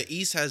usually then- the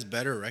East has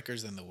better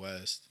records than the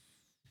West.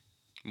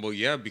 Well,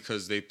 yeah,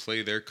 because they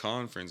play their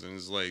conference and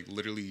it's like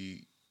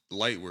literally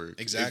light work. If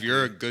Exactly.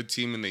 you're a good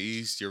team in the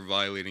East, you're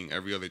violating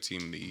every other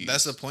team in the East.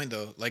 That's the point,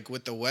 though. Like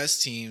with the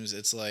West teams,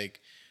 it's like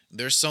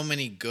there's so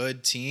many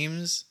good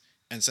teams,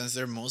 and since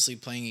they're mostly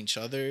playing each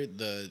other,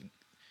 the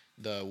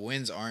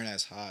wins aren't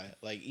as high.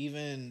 Like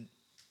even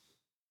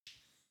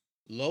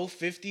low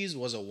 50s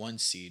was a 1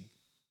 seed,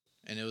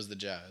 and it was the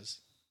Jazz.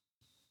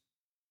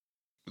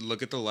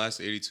 Look at the last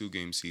 82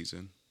 game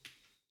season.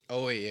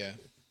 Oh wait, yeah,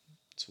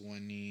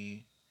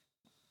 2019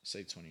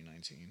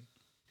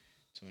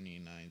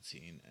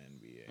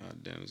 NBA.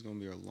 God damn, it's gonna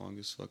be our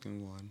longest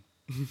fucking one.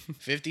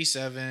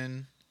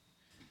 57.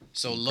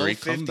 So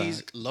Great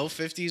comeback. low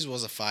 50s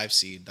was a 5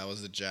 seed. That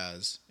was the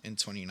Jazz in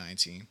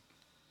 2019.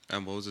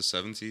 And what was the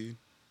 7 seed?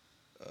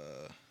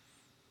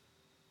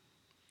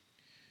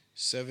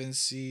 7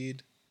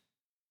 seed.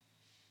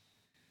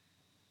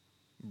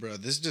 Bro,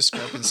 this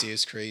discrepancy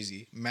is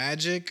crazy.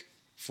 Magic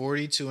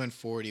 42 and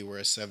 40 were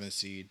a 7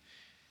 seed.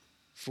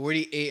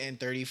 48 and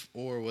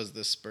 34 was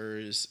the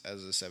Spurs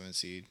as a 7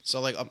 seed. So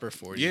like upper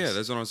 40s. Yeah,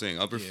 that's what I'm saying.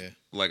 Yeah.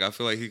 Like I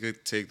feel like he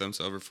could take them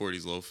to upper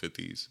 40s, low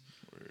 50s.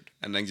 Word.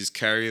 And then just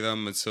carry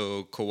them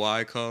until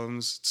Kawhi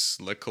comes.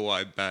 Just let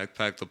Kawhi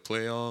backpack the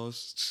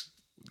playoffs.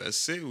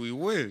 That's it. We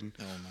win.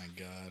 Oh my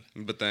god.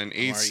 But then I'm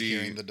 8 already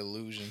hearing seed. the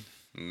delusion.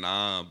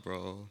 Nah,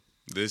 bro.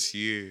 This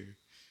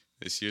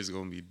year's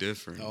gonna be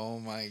different. Oh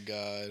my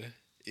god.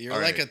 You're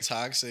All like right. a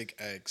toxic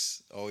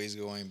ex, always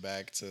going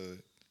back to.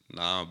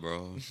 Nah,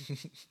 bro.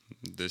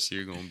 This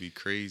year gonna be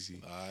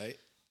crazy. All right.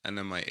 And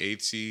then my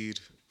 8 seed.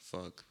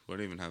 Fuck. What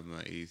do I even have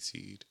my 8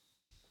 seed?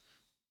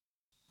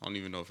 I don't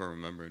even know if I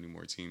remember any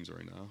more teams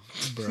right now.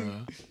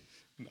 Bruh.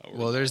 Nah, we're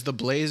Well, there's the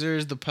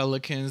Blazers, the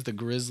Pelicans, the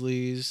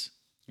Grizzlies.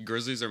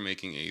 Grizzlies are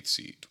making 8th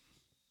seed.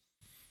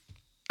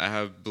 I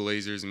have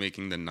Blazers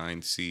making the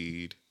 9th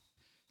seed.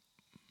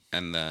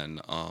 And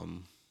then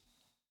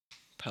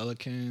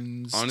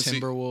Pelicans, Honestly-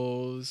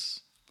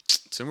 Timberwolves.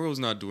 Timberwolves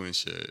not doing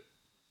shit.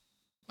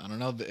 I don't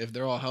know if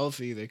they're all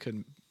healthy, they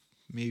could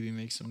maybe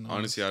make some noise.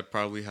 Honestly, I'd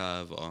probably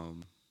have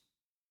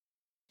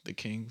The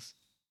Kings.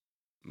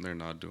 they're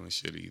not doing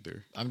shit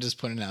either. I'm just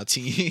putting out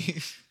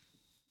teams.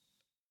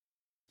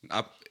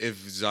 If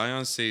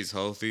Zion stays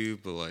healthy,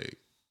 but like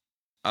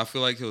I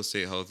feel like he'll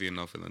stay healthy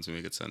enough for them to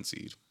make a 10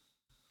 seed.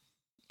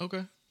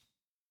 Okay.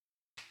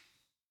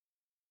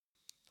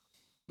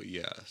 But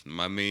yeah,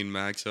 my main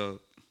matchup,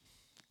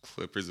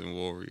 Clippers and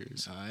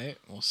Warriors. All right,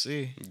 we'll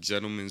see.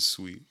 Gentlemen's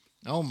sweep.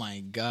 Oh my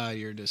God,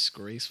 you're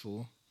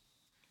disgraceful.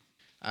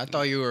 I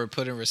thought you were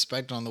putting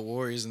respect on the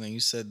Warriors, and then you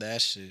said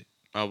that shit.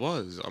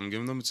 I'm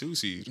giving them a 2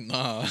 seed.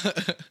 Nah.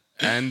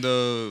 And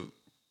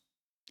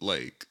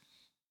like,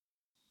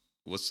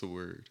 what's the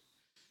word?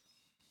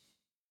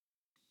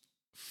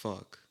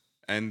 Fuck.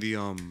 And the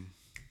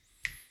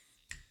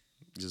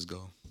just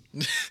go.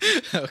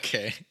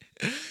 Okay.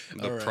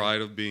 The All right.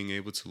 pride of being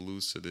able to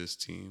lose to this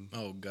team.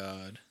 Oh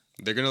God.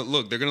 They're gonna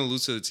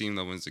lose to the team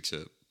that wins the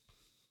chip.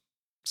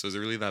 So is it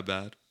really that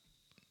bad?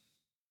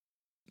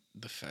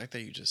 The fact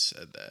that you just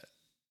said that.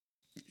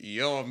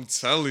 Yo, I'm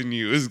telling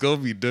you, it's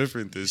gonna be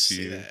different You this say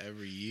year. that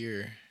every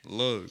year.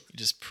 Look, You're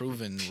just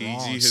proven PG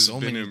wrong has so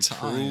been many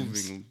improving.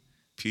 times.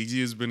 PG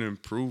has been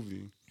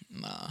improving.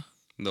 Nah.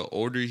 The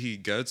older he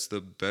gets, the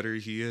better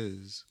he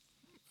is.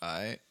 All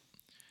right.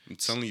 I'm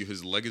telling you,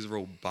 his leg is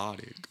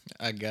robotic.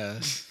 I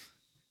guess.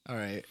 All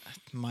right.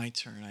 My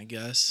turn, I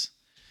guess.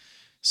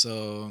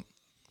 So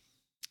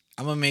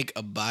I'm going to make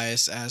a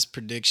biased ass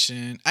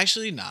prediction.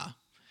 Actually, nah.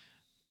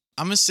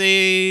 I'm going to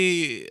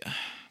say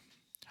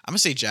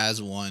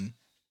Jazz won,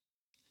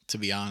 to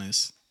be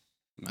honest.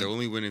 They're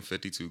only winning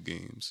 52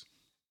 games.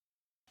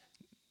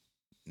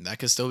 That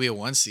could still be a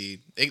 1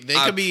 seed. They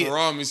I could be.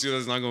 promise you,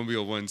 that's not gonna be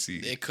a 1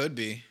 seed. It could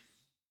be.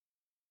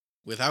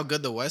 With how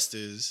good the West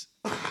is,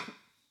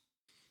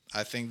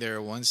 I think they're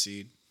a 1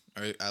 seed,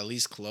 or at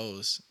least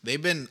close.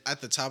 They've been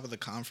at the top of the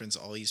conference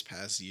all these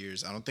past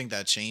years. I don't think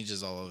that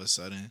changes all of a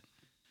sudden.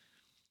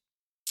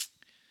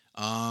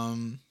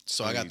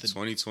 So I got the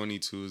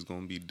 2022 is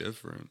gonna be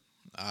different.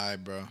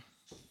 Alright, bro.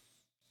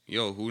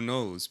 Yo, who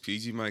knows?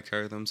 PG might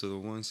carry them to the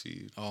 1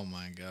 seed. Oh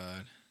my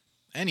God.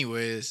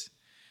 Anyways,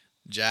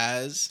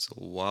 Jazz. It's a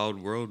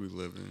wild world we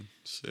live in.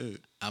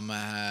 Shit. I'm gonna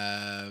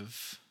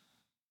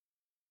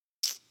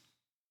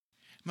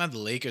have the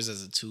Lakers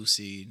as a 2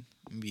 seed.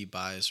 I'm gonna be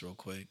biased real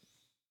quick.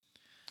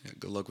 Yeah,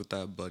 good luck with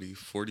that, buddy.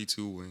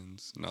 42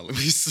 wins. Now let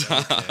me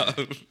stop.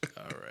 Okay.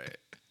 All right.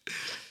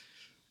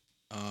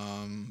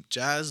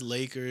 Jazz,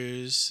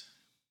 Lakers,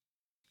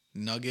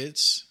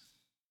 Nuggets.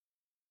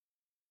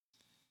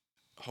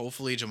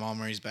 Hopefully Jamal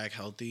Murray's back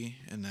healthy,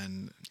 and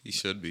then He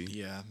should be.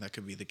 yeah, that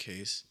could be the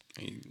case.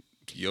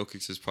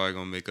 Jokic is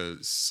probably gonna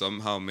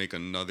somehow make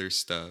another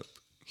step.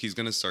 He's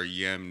gonna start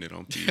yamming it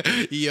on people.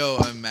 Yo,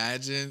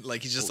 imagine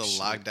like he's just Oh, a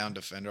shit. lockdown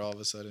defender all of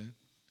a sudden.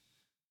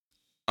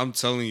 I'm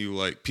telling you,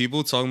 like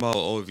people talking about,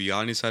 oh, if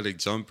Giannis had a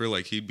jumper,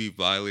 like he'd be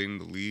violating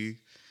the league.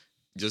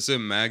 Just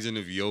imagine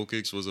if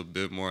Jokic was a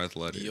bit more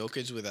athletic.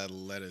 Jokic with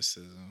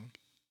athleticism.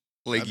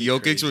 Like that'd be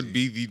Jokic crazy. would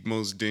be the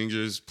most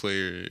dangerous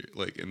player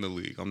like in the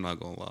league. I'm not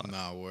gonna lie.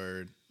 Nah,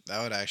 word.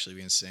 That would actually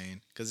be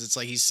insane. Because it's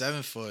like he's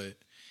 7 foot.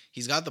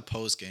 He's got the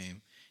post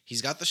game.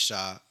 He's got the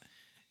shot.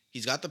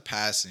 He's got the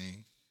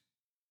passing.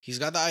 He's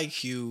got the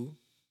IQ.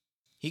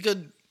 He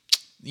could,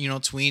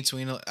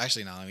 tween.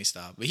 Actually, no, let me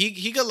stop. But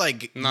he could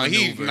like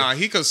maneuver.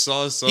 He could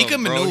sauce up. He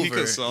could bro. maneuver. He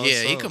could sauce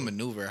He up. could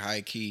maneuver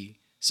high key.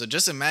 So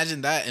just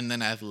imagine that and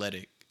then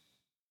athletic.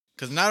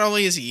 Because not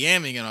only is he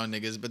yamming it on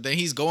niggas, but then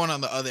he's going on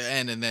the other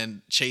end and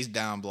then chase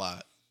down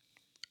block.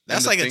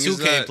 That's the like a thing is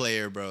 2K that-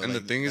 player, bro. And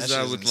Like, the thing is shit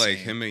that with like insane.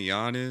 him and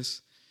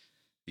Giannis,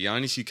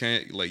 you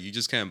can't like you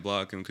just can't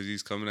block him because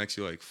he's coming at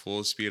you like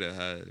full speed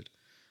ahead.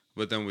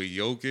 But then with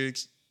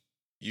Jokic,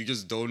 you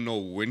just don't know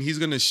when he's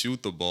gonna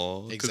shoot the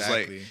ball. Because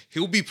Exactly. like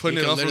he'll be putting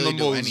He it could up from the literally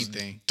do most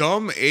anything.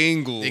 dumb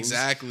angles.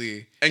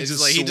 Exactly. And It's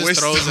just like he just twist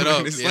throws it them, up.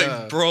 and It's Yeah.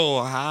 like,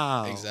 bro,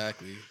 how?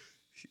 Exactly.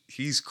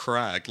 He's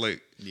cracked.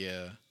 Like,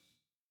 Yeah.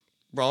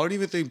 bro, I don't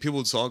even think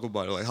people talk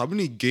about it. Like, how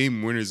many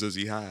game winners does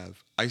he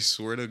have? I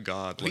swear to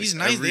God. Well, like, he's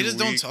nice. They every just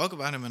don't week- talk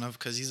about him enough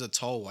because he's a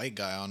tall white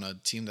guy on a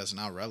team that's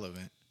not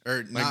relevant.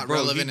 Or Like, not bro,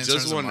 relevant he in just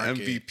terms won of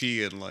market.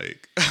 MVP, and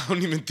like, I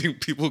don't even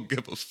think people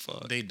give a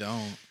fuck. They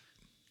don't.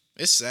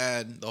 It's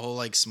sad. The whole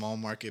like small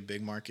market,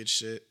 big market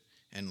shit.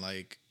 And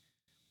like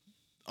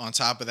on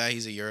top of that,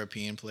 he's a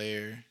European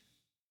player.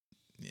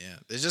 Yeah.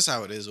 It's just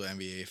how it is with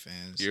NBA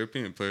fans.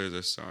 European players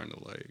are starting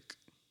to like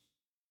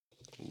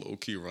low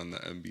key run the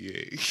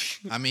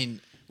NBA. I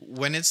mean,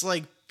 when it's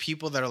like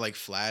people that are like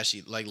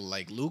flashy, like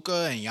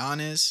Luka and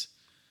Giannis,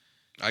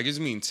 I just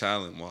mean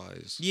talent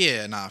wise.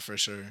 yeah, nah, for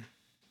sure.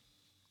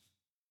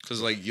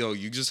 Cause like, yo,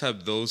 you just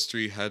have those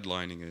three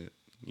headlining it: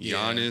 Yeah.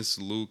 Giannis,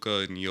 Luka,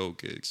 and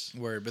Jokic.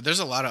 Word. But there's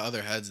a lot of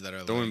other heads that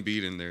are Throw like,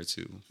 Embiid in there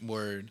too.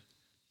 word.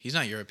 He's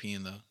not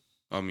European though.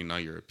 I mean,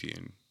 not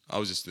European. I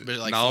was just But,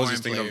 like, now I was foreign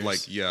just thinking of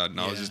players. like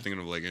I was Yeah. just thinking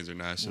of like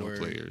international Word.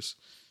 players.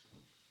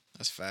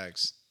 That's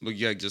facts. But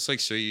yeah, just like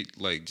show you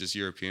like just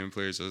European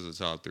players as the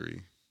top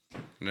three,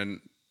 and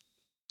then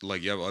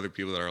like you have other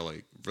people that are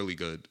like really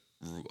good.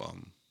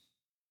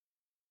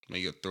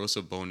 Like you throw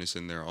some bonus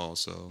in there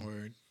also.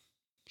 Word.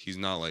 He's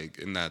not like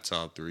in that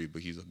top three,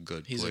 but he's a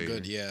good He's player. a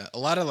good, yeah. A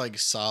lot of like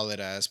solid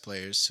ass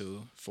players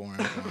too. Foreign.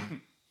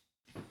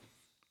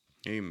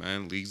 Hey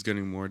man, league's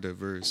getting more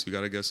diverse. We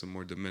gotta get some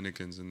more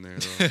Dominicans in there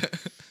though.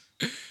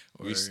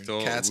 Word.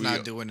 still- Cat's we-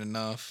 not doing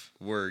enough.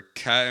 Where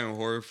Cat and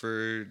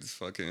Horford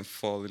fucking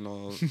falling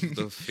off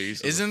the face.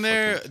 of the Isn't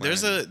there? fucking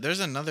There's planet.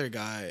 another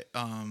guy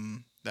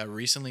that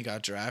recently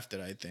got drafted,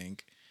 I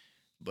think.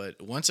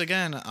 But once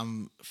again,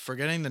 I'm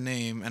forgetting the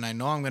name, and I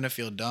know I'm gonna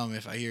feel dumb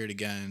if I hear it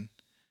again.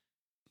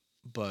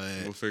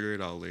 But We'll figure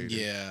it out later.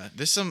 yeah,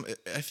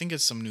 I think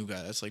it's some new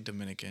guy that's like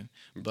Dominican.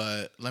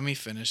 But let me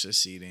finish the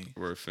seating.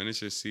 We're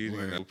finish this season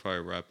Word. and we'll probably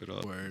wrap it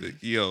up. Word.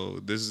 Yo,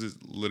 this is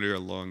literally our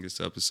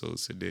longest episode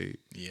to date.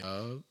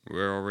 Yup.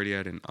 We're already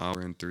at an hour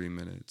and 3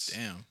 minutes.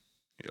 Damn.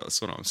 Yo,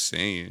 that's what I'm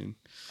saying.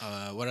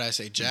 What did I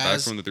say? Back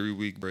Jazz. from the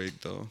 3-week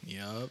break though.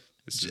 Yup.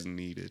 This is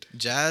needed.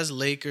 Jazz,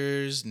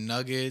 Lakers,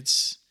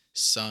 Nuggets,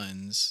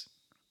 Suns,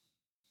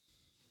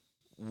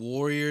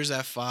 Warriors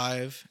at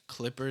 5,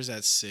 Clippers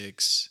at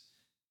 6.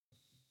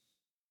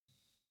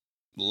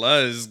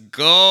 Let's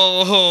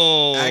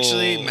go.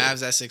 Actually,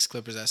 Mavs at 6,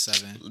 Clippers at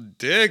 7.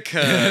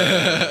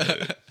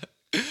 Dickhead.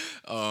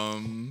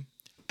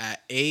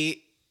 At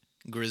 8,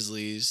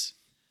 Grizzlies.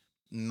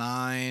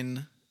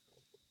 9.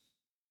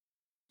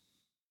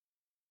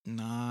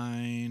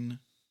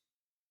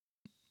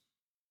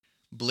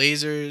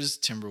 Blazers,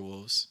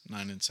 Timberwolves.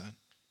 9 and 10.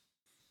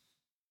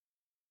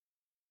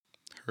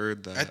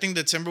 Heard that. I think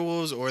the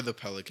Timberwolves or the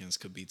Pelicans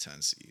could be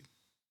 10 seed.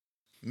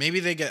 Maybe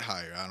they get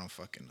higher. I don't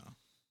fucking know.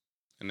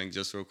 And then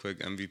just real quick,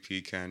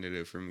 MVP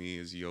candidate for me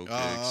is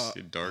Jokic.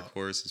 Your dark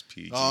horse is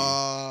PG.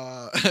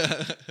 I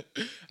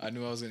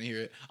knew I was gonna hear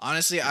it.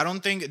 Honestly, I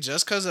don't think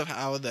just because of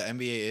how the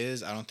NBA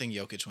is, I don't think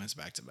Jokic wins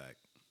back to back.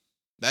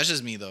 That's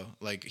just me though.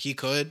 Like he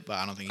could, but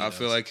I don't think he I does.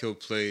 feel like he'll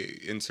play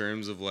in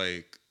terms of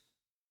like,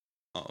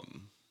 well,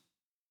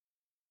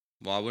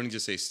 I wouldn't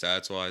just say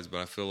stats wise, but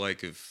I feel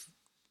like if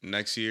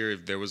next year,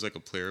 if there was like a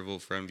player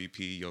vote for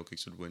MVP,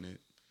 Jokic would win it.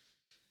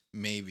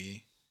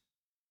 maybe.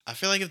 I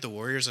feel like if the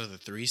Warriors are the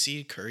 3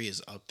 seed, Curry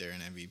is up there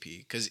in MVP.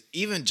 Because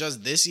even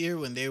just this year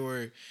when they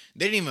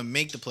didn't even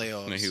make the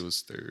playoffs. And he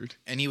was third.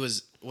 And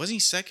wasn't he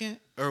second?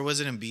 Or was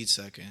it Embiid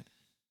second?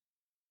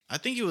 I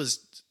think he was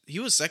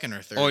second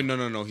or third. Oh,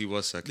 no, he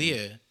was second.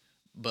 Yeah.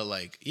 But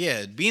like,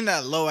 yeah, being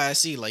that low ass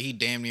seed, like he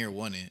damn near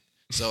won it.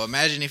 So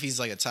imagine if he's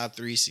like a top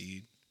 3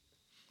 seed.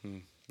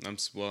 I'm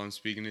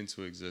speaking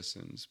into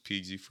existence.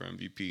 PG for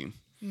MVP.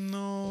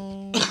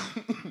 No.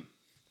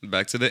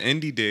 Back to the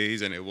indie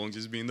days, and it won't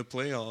just be in the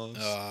playoffs.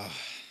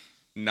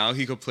 Now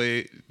he could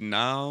play.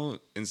 Now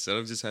instead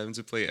of just having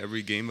to play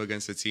every game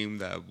against a team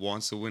that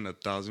wants to win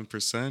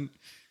 1,000%,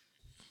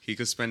 he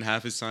could spend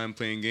half his time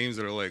playing games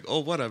that are like, oh,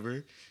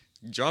 whatever,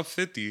 drop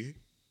 50.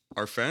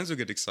 Our fans will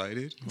get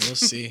excited. We'll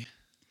see.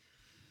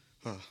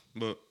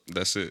 But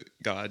that's it.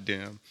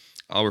 Goddamn.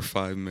 Hour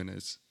 5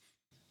 minutes.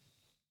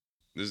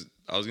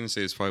 I was gonna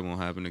say this probably won't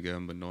happen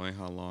again, but knowing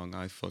how long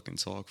I fucking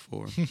talk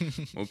for,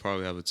 we'll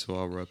probably have a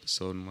 2-hour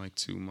episode in like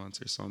 2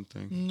 months or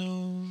something.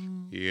 No.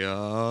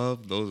 Yeah,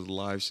 those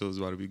live shows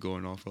about to be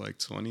going on for like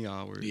 20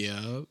 hours.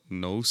 Yep.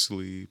 No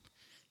sleep.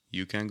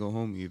 You can't go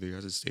home either. You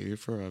have to stay here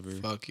forever.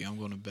 Fuck you. I'm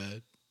going to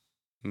bed.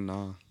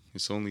 Nah,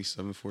 it's only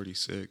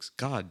 7:46.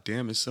 God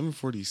damn, it's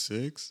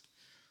 7:46.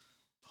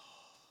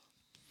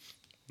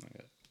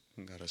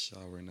 I got a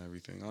shower and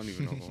everything. I don't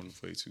even know if I want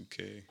to play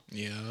 2K.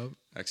 Yep.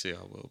 Actually,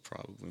 I will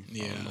probably.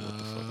 Yeah. I don't know what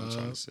the fuck I'm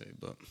trying to say,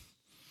 but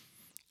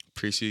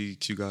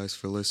appreciate you guys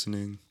for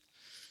listening.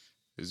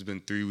 It's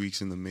been 3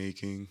 weeks in the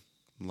making.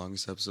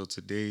 Longest episode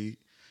to date.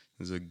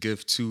 It's a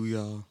gift to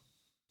y'all.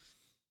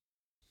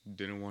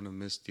 Didn't want to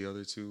miss the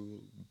other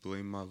two.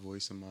 Blame my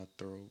voice in my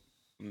throat.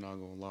 I'm not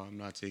gonna lie. I'm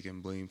not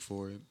taking blame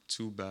for it.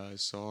 Too bad.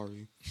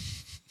 Sorry.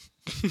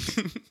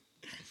 All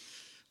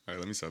right,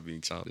 let me stop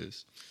being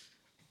childish.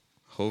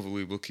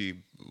 Hopefully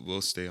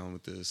we'll stay on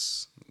with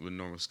this with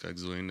normal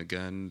scheduling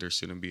again. There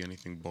shouldn't be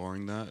anything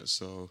barring that.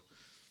 So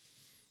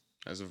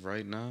as of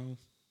right now,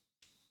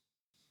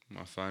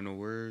 my final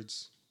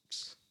words,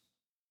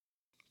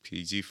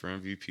 PG for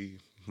MVP.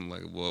 I'm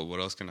like, what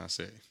else can I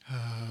say?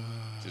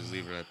 Just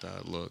leave it at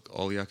that. Look,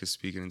 all y'all can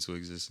speak it into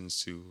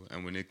existence too.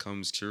 And when it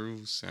comes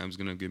true, Sam's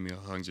gonna give me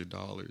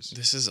 $100.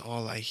 This is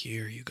all I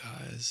hear, you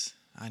guys.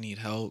 I need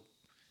help.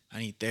 I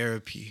need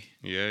therapy.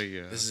 Yeah.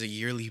 This is a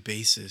yearly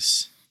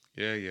basis.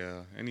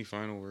 Yeah. Any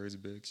final words,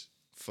 bitch?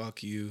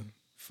 Fuck you.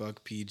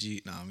 Fuck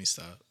PG. Nah, let me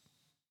stop.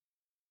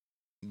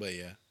 But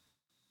yeah.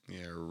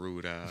 Yeah,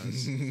 rude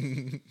ass.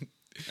 I'm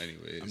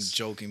Anyways.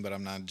 joking, but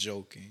I'm not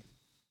joking.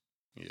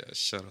 Yeah,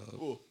 shut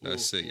up.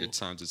 That's it. Your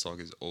time to talk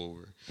is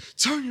over.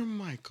 Turn your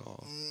mic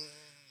off.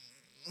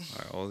 All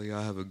right, all of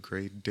y'all have a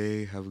great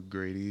day. Have a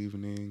great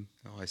evening.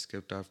 Oh, I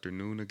skipped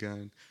afternoon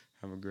again.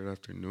 Have a great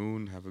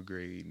afternoon. Have a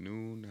great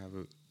noon.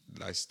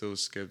 I still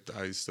skipped.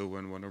 I still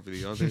went one over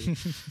the other.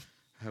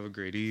 Have a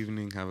great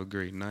evening. Have a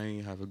great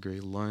night. Have a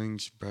great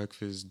lunch,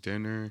 breakfast,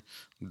 dinner.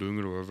 I'm doing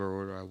it whatever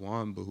order I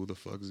want, but who the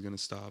fuck is going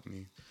to stop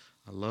me?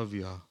 I love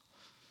y'all.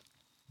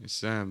 Hey,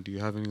 Sam, do you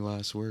have any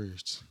last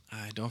words?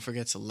 Don't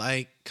forget to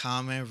like,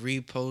 comment,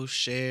 repost,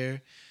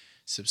 share,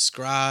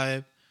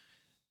 subscribe.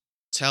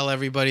 Tell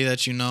everybody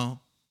that you know.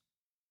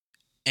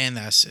 And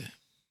that's it.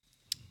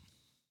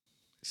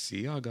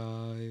 See y'all,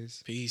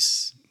 guys.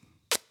 Peace.